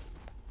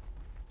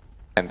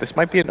 And this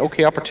might be an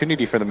okay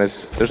opportunity for them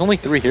as there's only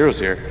 3 heroes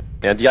here.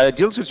 And the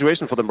ideal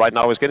situation for them right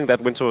now is getting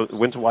that Winter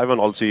Wyvern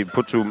ulti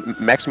put to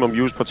maximum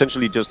use,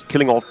 potentially just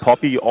killing off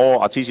Puppey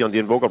or Artesia on the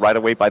Invoker right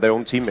away by their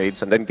own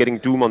teammates, and then getting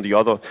Doom on the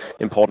other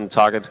important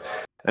target.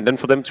 And then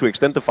for them to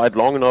extend the fight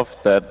long enough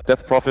that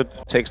Death Prophet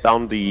takes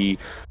down the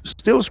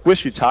still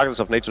squishy targets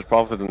of Nature's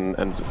Prophet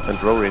and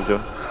Drow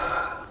Ranger.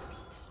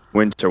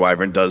 Winter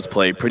Wyvern does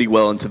play pretty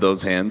well into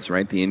those hands,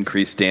 right? The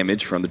increased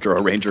damage from the Drow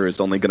Ranger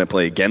is only going to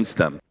play against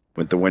them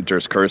when the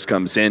Winter's Curse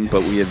comes in,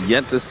 but we have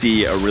yet to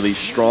see a really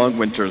strong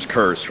Winter's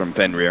Curse from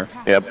Fenrir.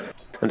 Yep.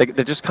 And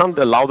they just can't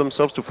allow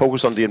themselves to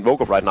focus on the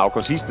Invoker right now,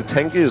 because he's the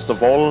tankiest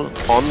of all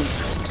on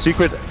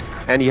Secret,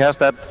 and he has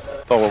that...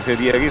 Oh, okay,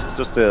 the AG's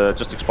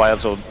just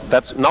expired, so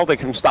that's now they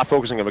can start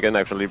focusing him again,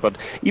 actually. But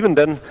even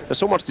then, there's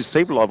so much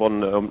disable up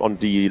on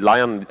the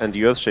Lion and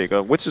the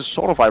Earthshaker, which is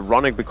sort of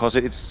ironic because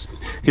it's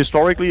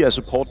historically a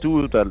support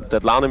duo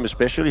that Lanem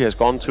especially has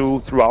gone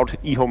to throughout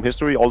Ehome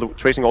history,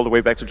 tracing all the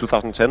way back to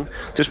 2010.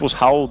 This was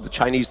how the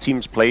Chinese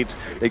teams played.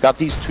 They got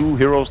these 2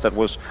 heroes that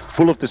was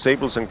full of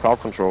disables and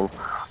crowd control.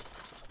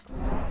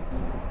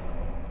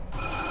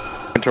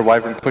 Winter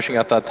Wyvern pushing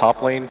out that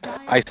top lane.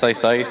 Ice,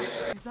 ice,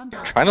 ice.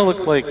 Trying to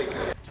looks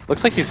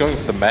like he's going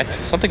for the mech,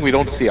 something we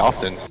don't see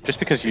often, just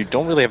because you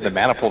don't really have the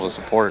mana pool to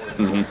support.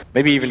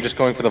 Maybe even just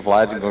going for the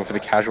Vlads and going for the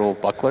casual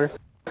buckler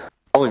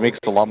probably makes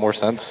a lot more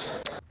sense.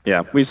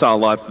 Yeah, we saw a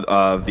lot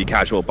of the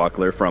casual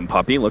buckler from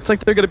Puppey. Looks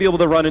like they're going to be able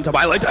to run into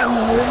Pilot. Oh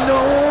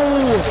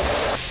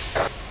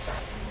no!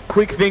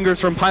 Quick fingers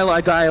from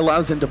Pilot Die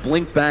allows him to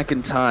blink back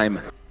in time.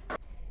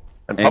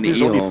 And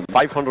Puppey's only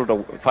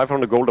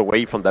 500 gold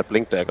away from that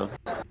blink dagger.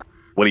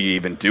 What do you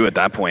even do at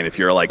that point if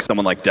you're like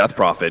someone like Death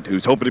Prophet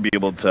who's hoping to be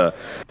able to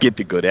get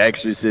the good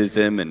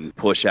exorcism and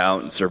push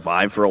out and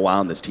survive for a while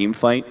in this team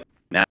fight?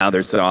 Now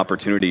there's an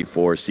opportunity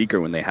for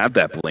Seeker when they have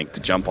that blink to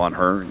jump on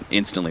her and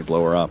instantly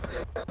blow her up.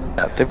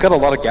 Yeah, they've got a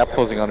lot of gap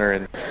closing on her,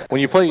 and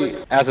when you play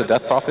as a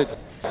Death Prophet,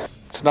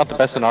 it's not the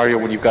best scenario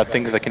when you've got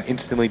things that can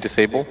instantly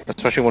disable,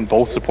 especially when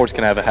both supports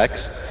can have a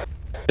Hex.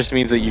 It just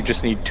means that you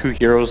just need 2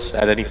 heroes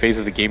at any phase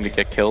of the game to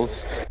get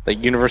kills.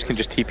 Like Universe can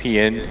just TP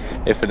in.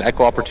 If an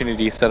Echo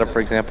opportunity is set up,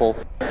 for example,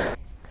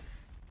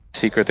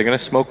 Secret, they're going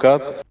to smoke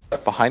up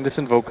behind this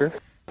Invoker,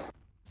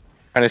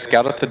 trying to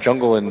scout out the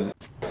jungle and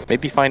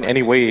maybe find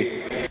any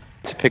way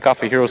to pick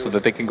off a hero so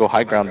that they can go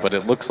high ground, but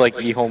it looks like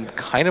Ehome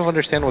kind of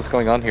understand what's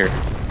going on here.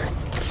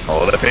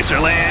 Oh, the Fisher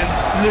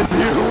lands!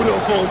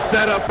 Beautiful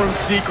setup from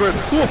Secret.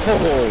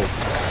 Whoa.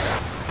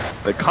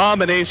 The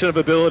combination of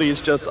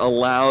abilities just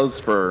allows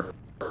for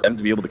them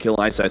to be able to kill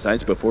Ice Ice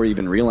Ice before he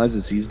even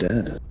realizes he's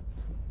dead.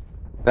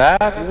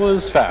 That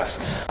was fast.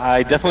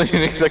 I definitely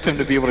didn't expect him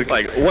to be able to...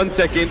 Like, 1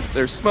 second,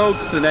 there's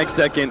smokes, the next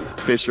second,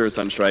 Fisher,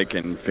 Sunstrike,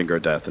 and Finger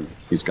of Death, and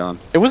he's gone.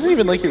 It wasn't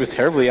even like he was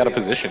terribly out of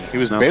position. He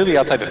was barely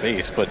outside the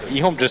base, but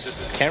Ehome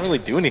just can't really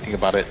do anything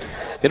about it.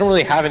 They don't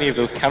really have any of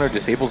those counter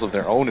disables of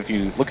their own. If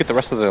you look at the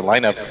rest of their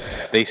lineup,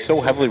 they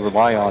so heavily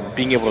rely on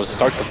being able to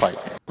start the fight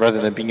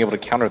rather than being able to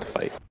counter the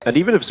fight. And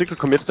even if Secret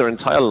commits their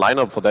entire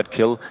lineup for that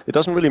kill, it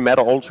doesn't really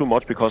matter all too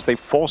much because they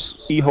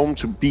force Ehome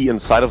to be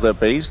inside of their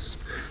base.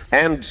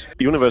 And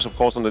Universe, of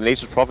course, on the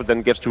Nature's Prophet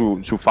then gets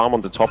to farm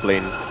on the top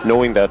lane,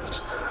 knowing that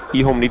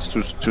Ehome needs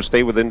to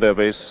stay within their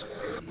base.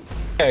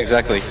 Yeah,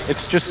 exactly.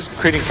 It's just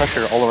creating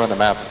pressure all around the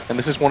map. And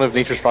this is one of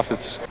Nature's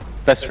Prophet's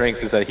best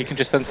strengths, is that he can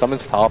just send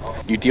summons top,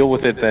 you deal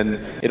with it,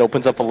 then it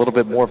opens up a little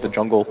bit more of the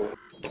jungle.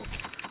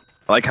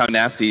 I like how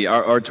nasty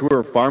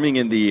Artur farming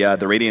in the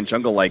Radiant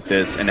jungle like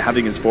this and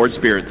having his Forge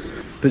Spirits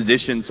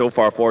positioned so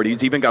far forward.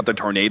 He's even got the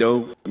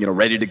Tornado,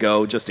 ready to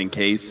go just in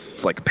case.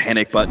 It's like a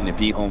panic button if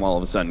Ehome all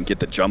of a sudden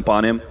get the jump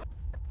on him.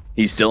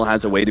 He still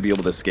has a way to be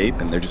able to escape,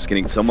 and they're just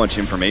getting so much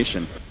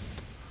information.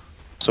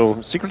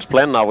 So Secret's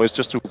plan now is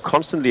just to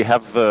constantly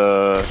have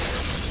the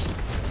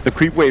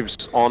creep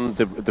waves on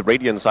the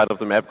Radiant side of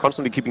the map,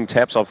 constantly keeping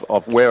tabs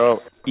of where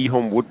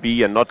Ehome would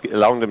be and not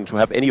allowing them to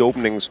have any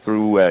openings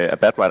through a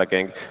Bat Rider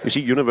gank. You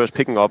see Universe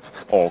picking up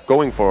or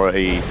going for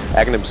a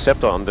Aghanim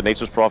Scepter on the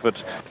Nature's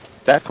Prophet.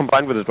 That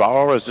combined with the Drow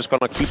Aura is just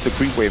gonna keep the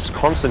creep waves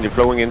constantly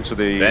flowing into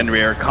the...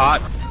 Fenrir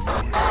caught.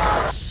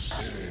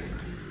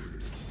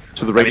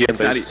 To the Radiant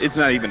base. It's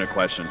not even a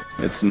question.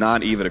 It's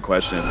not even a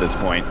question at this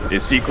point.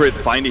 Is Secret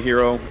find a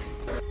hero?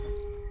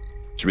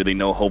 There's really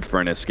no hope for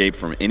an escape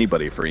from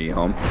anybody for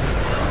Ehome.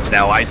 It's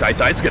now Ice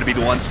Ice Ice gonna be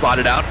the one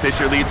spotted out.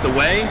 Fisher leads the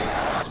way.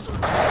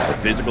 The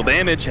physical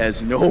damage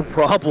has no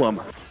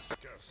problem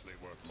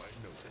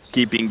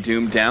keeping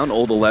Doom down.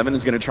 Old 11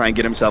 is going to try and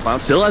get himself out.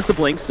 Still has the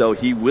blink, so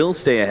he will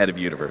stay ahead of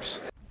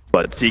Universe.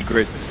 But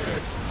Secret,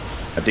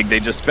 I think they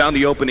just found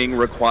the opening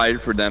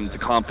required for them to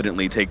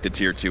confidently take the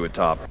tier 2 at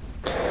top.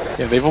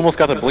 Yeah, they've almost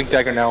got the Blink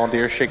Dagger now on the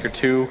Earthshaker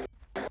too.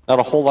 Not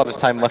a whole lot of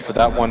time left for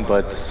that one,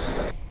 but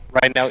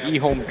right now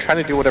Ehome trying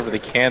to do whatever they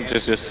can to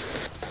just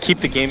keep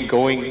the game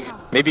going.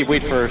 Maybe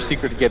wait for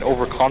Secret to get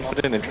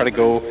overconfident and try to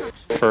go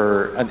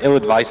for an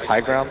ill-advised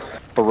high ground.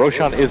 But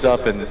Roshan is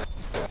up, and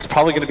it's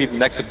probably going to be the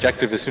next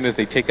objective as soon as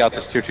they take out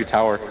this tier 2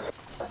 tower.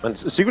 And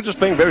Secret is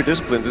playing very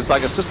disciplined. It's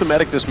like a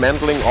systematic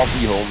dismantling of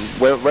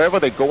Ehome. Wherever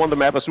they go on the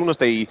map, as soon as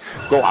they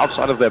go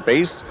outside of their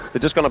base,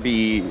 they're just gonna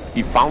be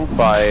found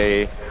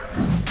by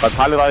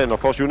Pilot Eye, and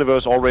of course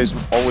Universe always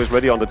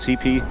ready on the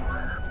TP,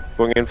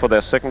 going in for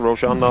their second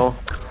Roshan now.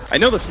 I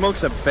know the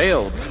smokes have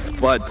failed,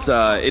 but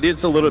it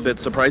is a little bit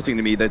surprising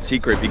to me that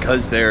Secret,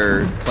 because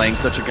they're playing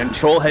such a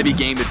control-heavy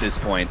game at this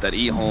point, that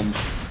Ehome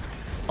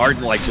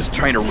aren't like just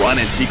trying to run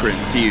in Secret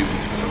and see,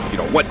 you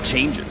know, what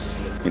changes.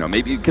 You know,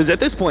 maybe because at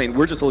this point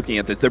we're just looking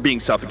at this, they're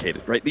being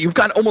suffocated, right? You've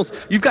got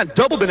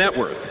double the net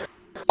worth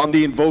on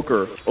the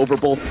Invoker over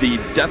both the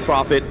Death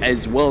Prophet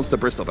as well as the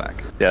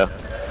Bristleback. Yeah.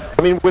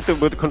 I mean, with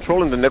the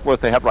control and the net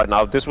worth they have right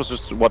now, this was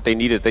just what they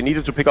needed. They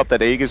needed to pick up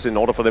that Aegis in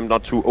order for them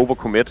not to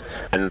overcommit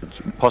and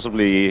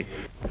possibly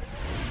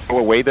throw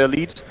away their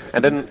lead.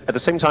 And then at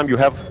the same time you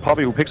have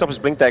Puppey, who picks up his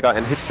Blink Dagger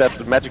and hits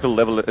that magical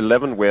level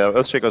 11 where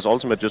Earthshaker's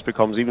ultimate just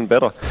becomes even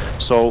better.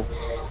 So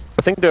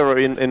I think they're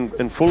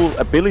in full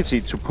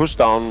ability to push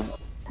down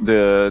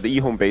the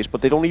Ehome base,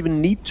 but they don't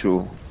even need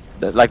to.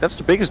 Like, that's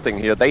the biggest thing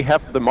here. They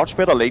have the much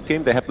better late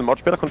game, they have the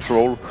much better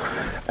control,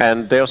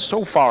 and they're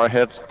so far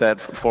ahead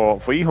that for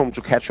Ehome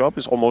to catch up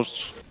is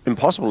almost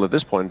impossible at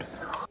this point.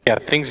 Yeah,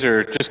 things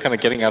are just kind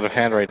of getting out of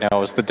hand right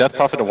now. As the Death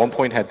Prophet at one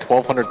point had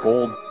 1,200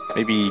 gold,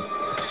 maybe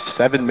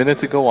 7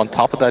 minutes ago on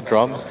top of that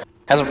drums.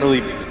 Hasn't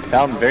really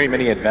found very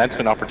many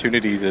advancement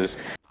opportunities as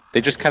they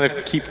just kind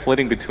of keep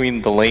flitting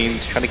between the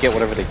lanes, trying to get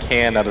whatever they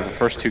can out of the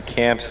first 2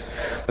 camps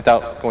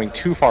without going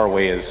too far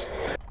away.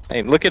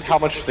 And look at how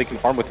much they can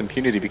farm with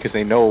impunity because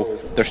they know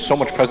there's so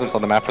much presence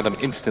on the map for them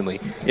instantly.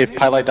 If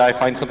Pilot Die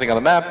finds something on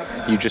the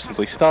map, you just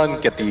simply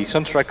stun, get the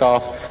Sunstrike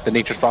off, the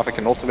Nature's Prophet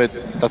can ultimate,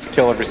 that's a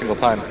kill every single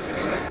time.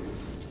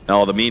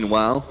 Now,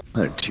 meanwhile,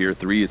 tier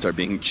 3s are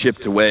being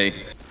chipped away.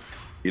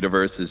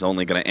 Universe is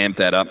only going to amp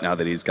that up now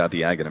that he's got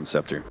the Aghanim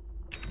Scepter.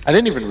 I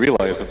didn't even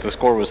realize that the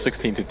score was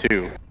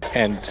 16-2,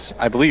 and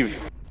I believe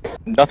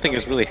nothing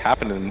has really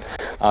happened in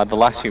the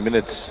last few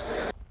minutes.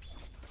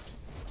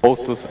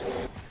 Both with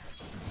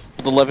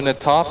 11 at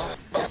top,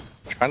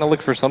 trying to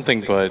look for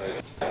something, but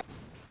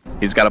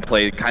he's got to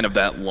play kind of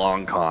that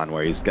long con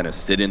where he's going to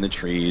sit in the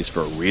trees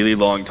for a really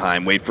long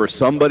time, wait for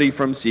somebody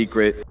from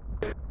Secret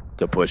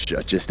to push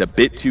just a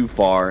bit too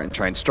far and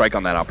try and strike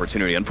on that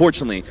opportunity.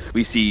 Unfortunately,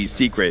 we see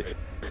Secret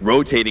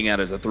rotating out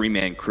as a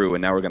 3-man crew,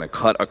 and now we're going to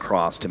cut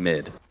across to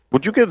mid.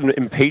 Would you get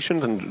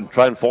impatient and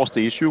try and force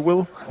the issue,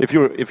 Will? If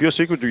you're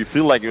Secret, do you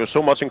feel like you're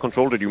so much in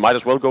control that you might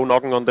as well go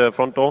knocking on the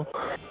front door?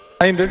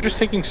 I mean, they're just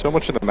taking so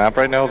much of the map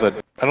right now that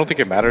I don't think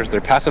it matters. They're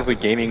passively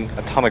gaining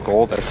a ton of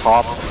gold at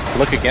top.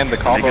 Look again, the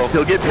combo. They can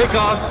still get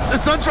pickoffs. The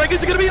Sunstrike is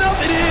going to be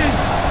enough. It is!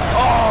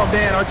 Oh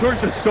man, Artur's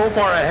just so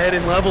far ahead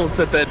in levels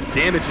that the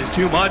damage is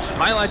too much.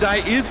 Pilot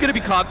Die is going to be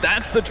caught.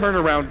 That's the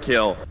turnaround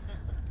kill.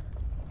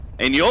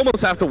 And you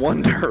almost have to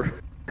wonder,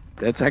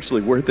 that's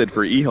actually worth it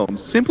for Ehome,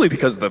 simply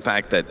because of the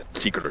fact that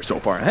Secret are so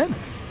far ahead.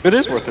 It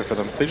is worth it for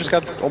them. They just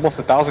got almost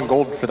 1,000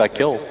 gold for that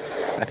kill.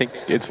 I think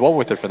it's well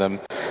worth it for them,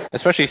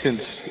 especially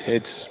since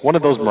it's one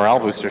of those morale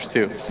boosters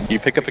too. You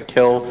pick up a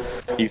kill,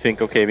 you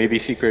think, okay, maybe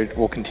Secret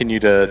will continue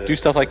to do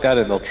stuff like that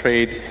and they'll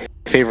trade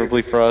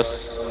favorably for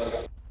us.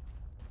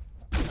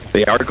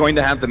 They are going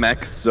to have the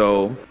mech,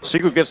 so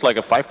Secret gets like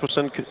a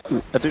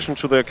 5% addition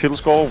to their kill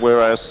score,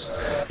 whereas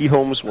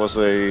Ehome's was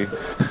a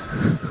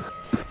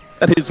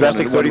that is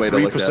drastic one way to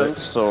look at 33%, it.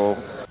 so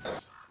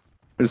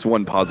There's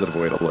one positive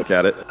way to look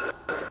at it.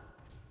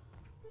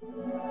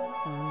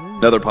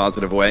 Another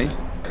positive way,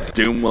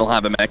 Doom will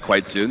have a mech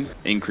quite soon.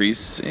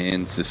 Increase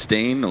in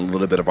sustain, a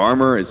little bit of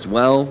armor as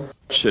well.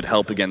 Should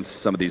help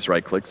against some of these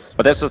right clicks.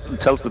 But that just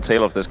tells the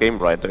tale of this game,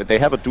 right? They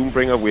have a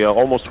Doombringer. We are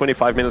almost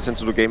 25 minutes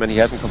into the game and he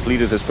hasn't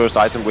completed his first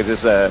item with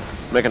his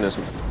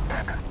mechanism.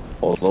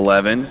 Old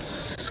 11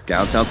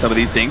 scouts out some of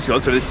these things,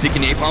 goes for the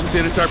sticky napalm,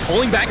 going to start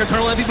pulling back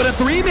Eternal Envy, but a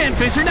 3-man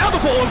Fisher, now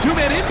the full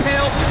 2-man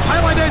Impale.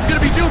 Highlight is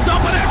going to be doomed up,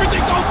 but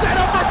everything's all set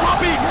up for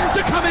Puppey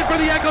to come in for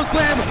the Echo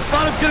Slam.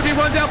 Ronald's going to be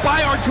run down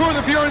by Artur.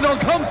 The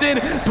Furionol comes in,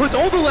 puts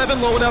Old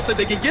 11 low enough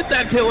that they can get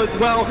that kill as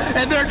well,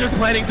 and they're just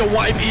planning to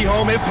wipe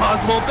Ehome if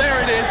possible.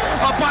 There it is,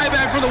 a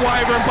buyback for the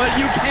Wyvern, but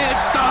you can't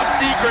stop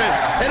Secret.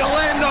 It'll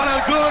end on a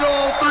good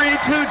old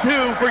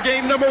 3-2-2 for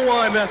game number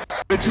 1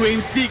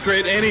 between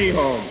Secret and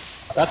Ehome.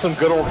 That's some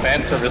good old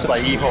fan service by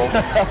Ehome,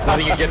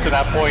 letting you get to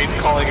that point,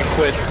 calling it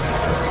quits.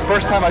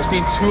 First time I've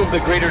seen 2 of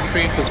the greater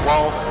trains as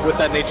well with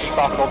that Nature's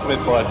Prophet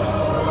ultimate, but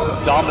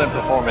dominant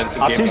performance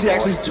in game number 1.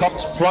 actually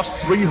topped plus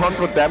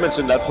 300 damage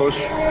in that push.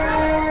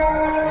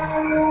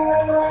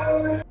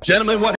 Gentlemen, what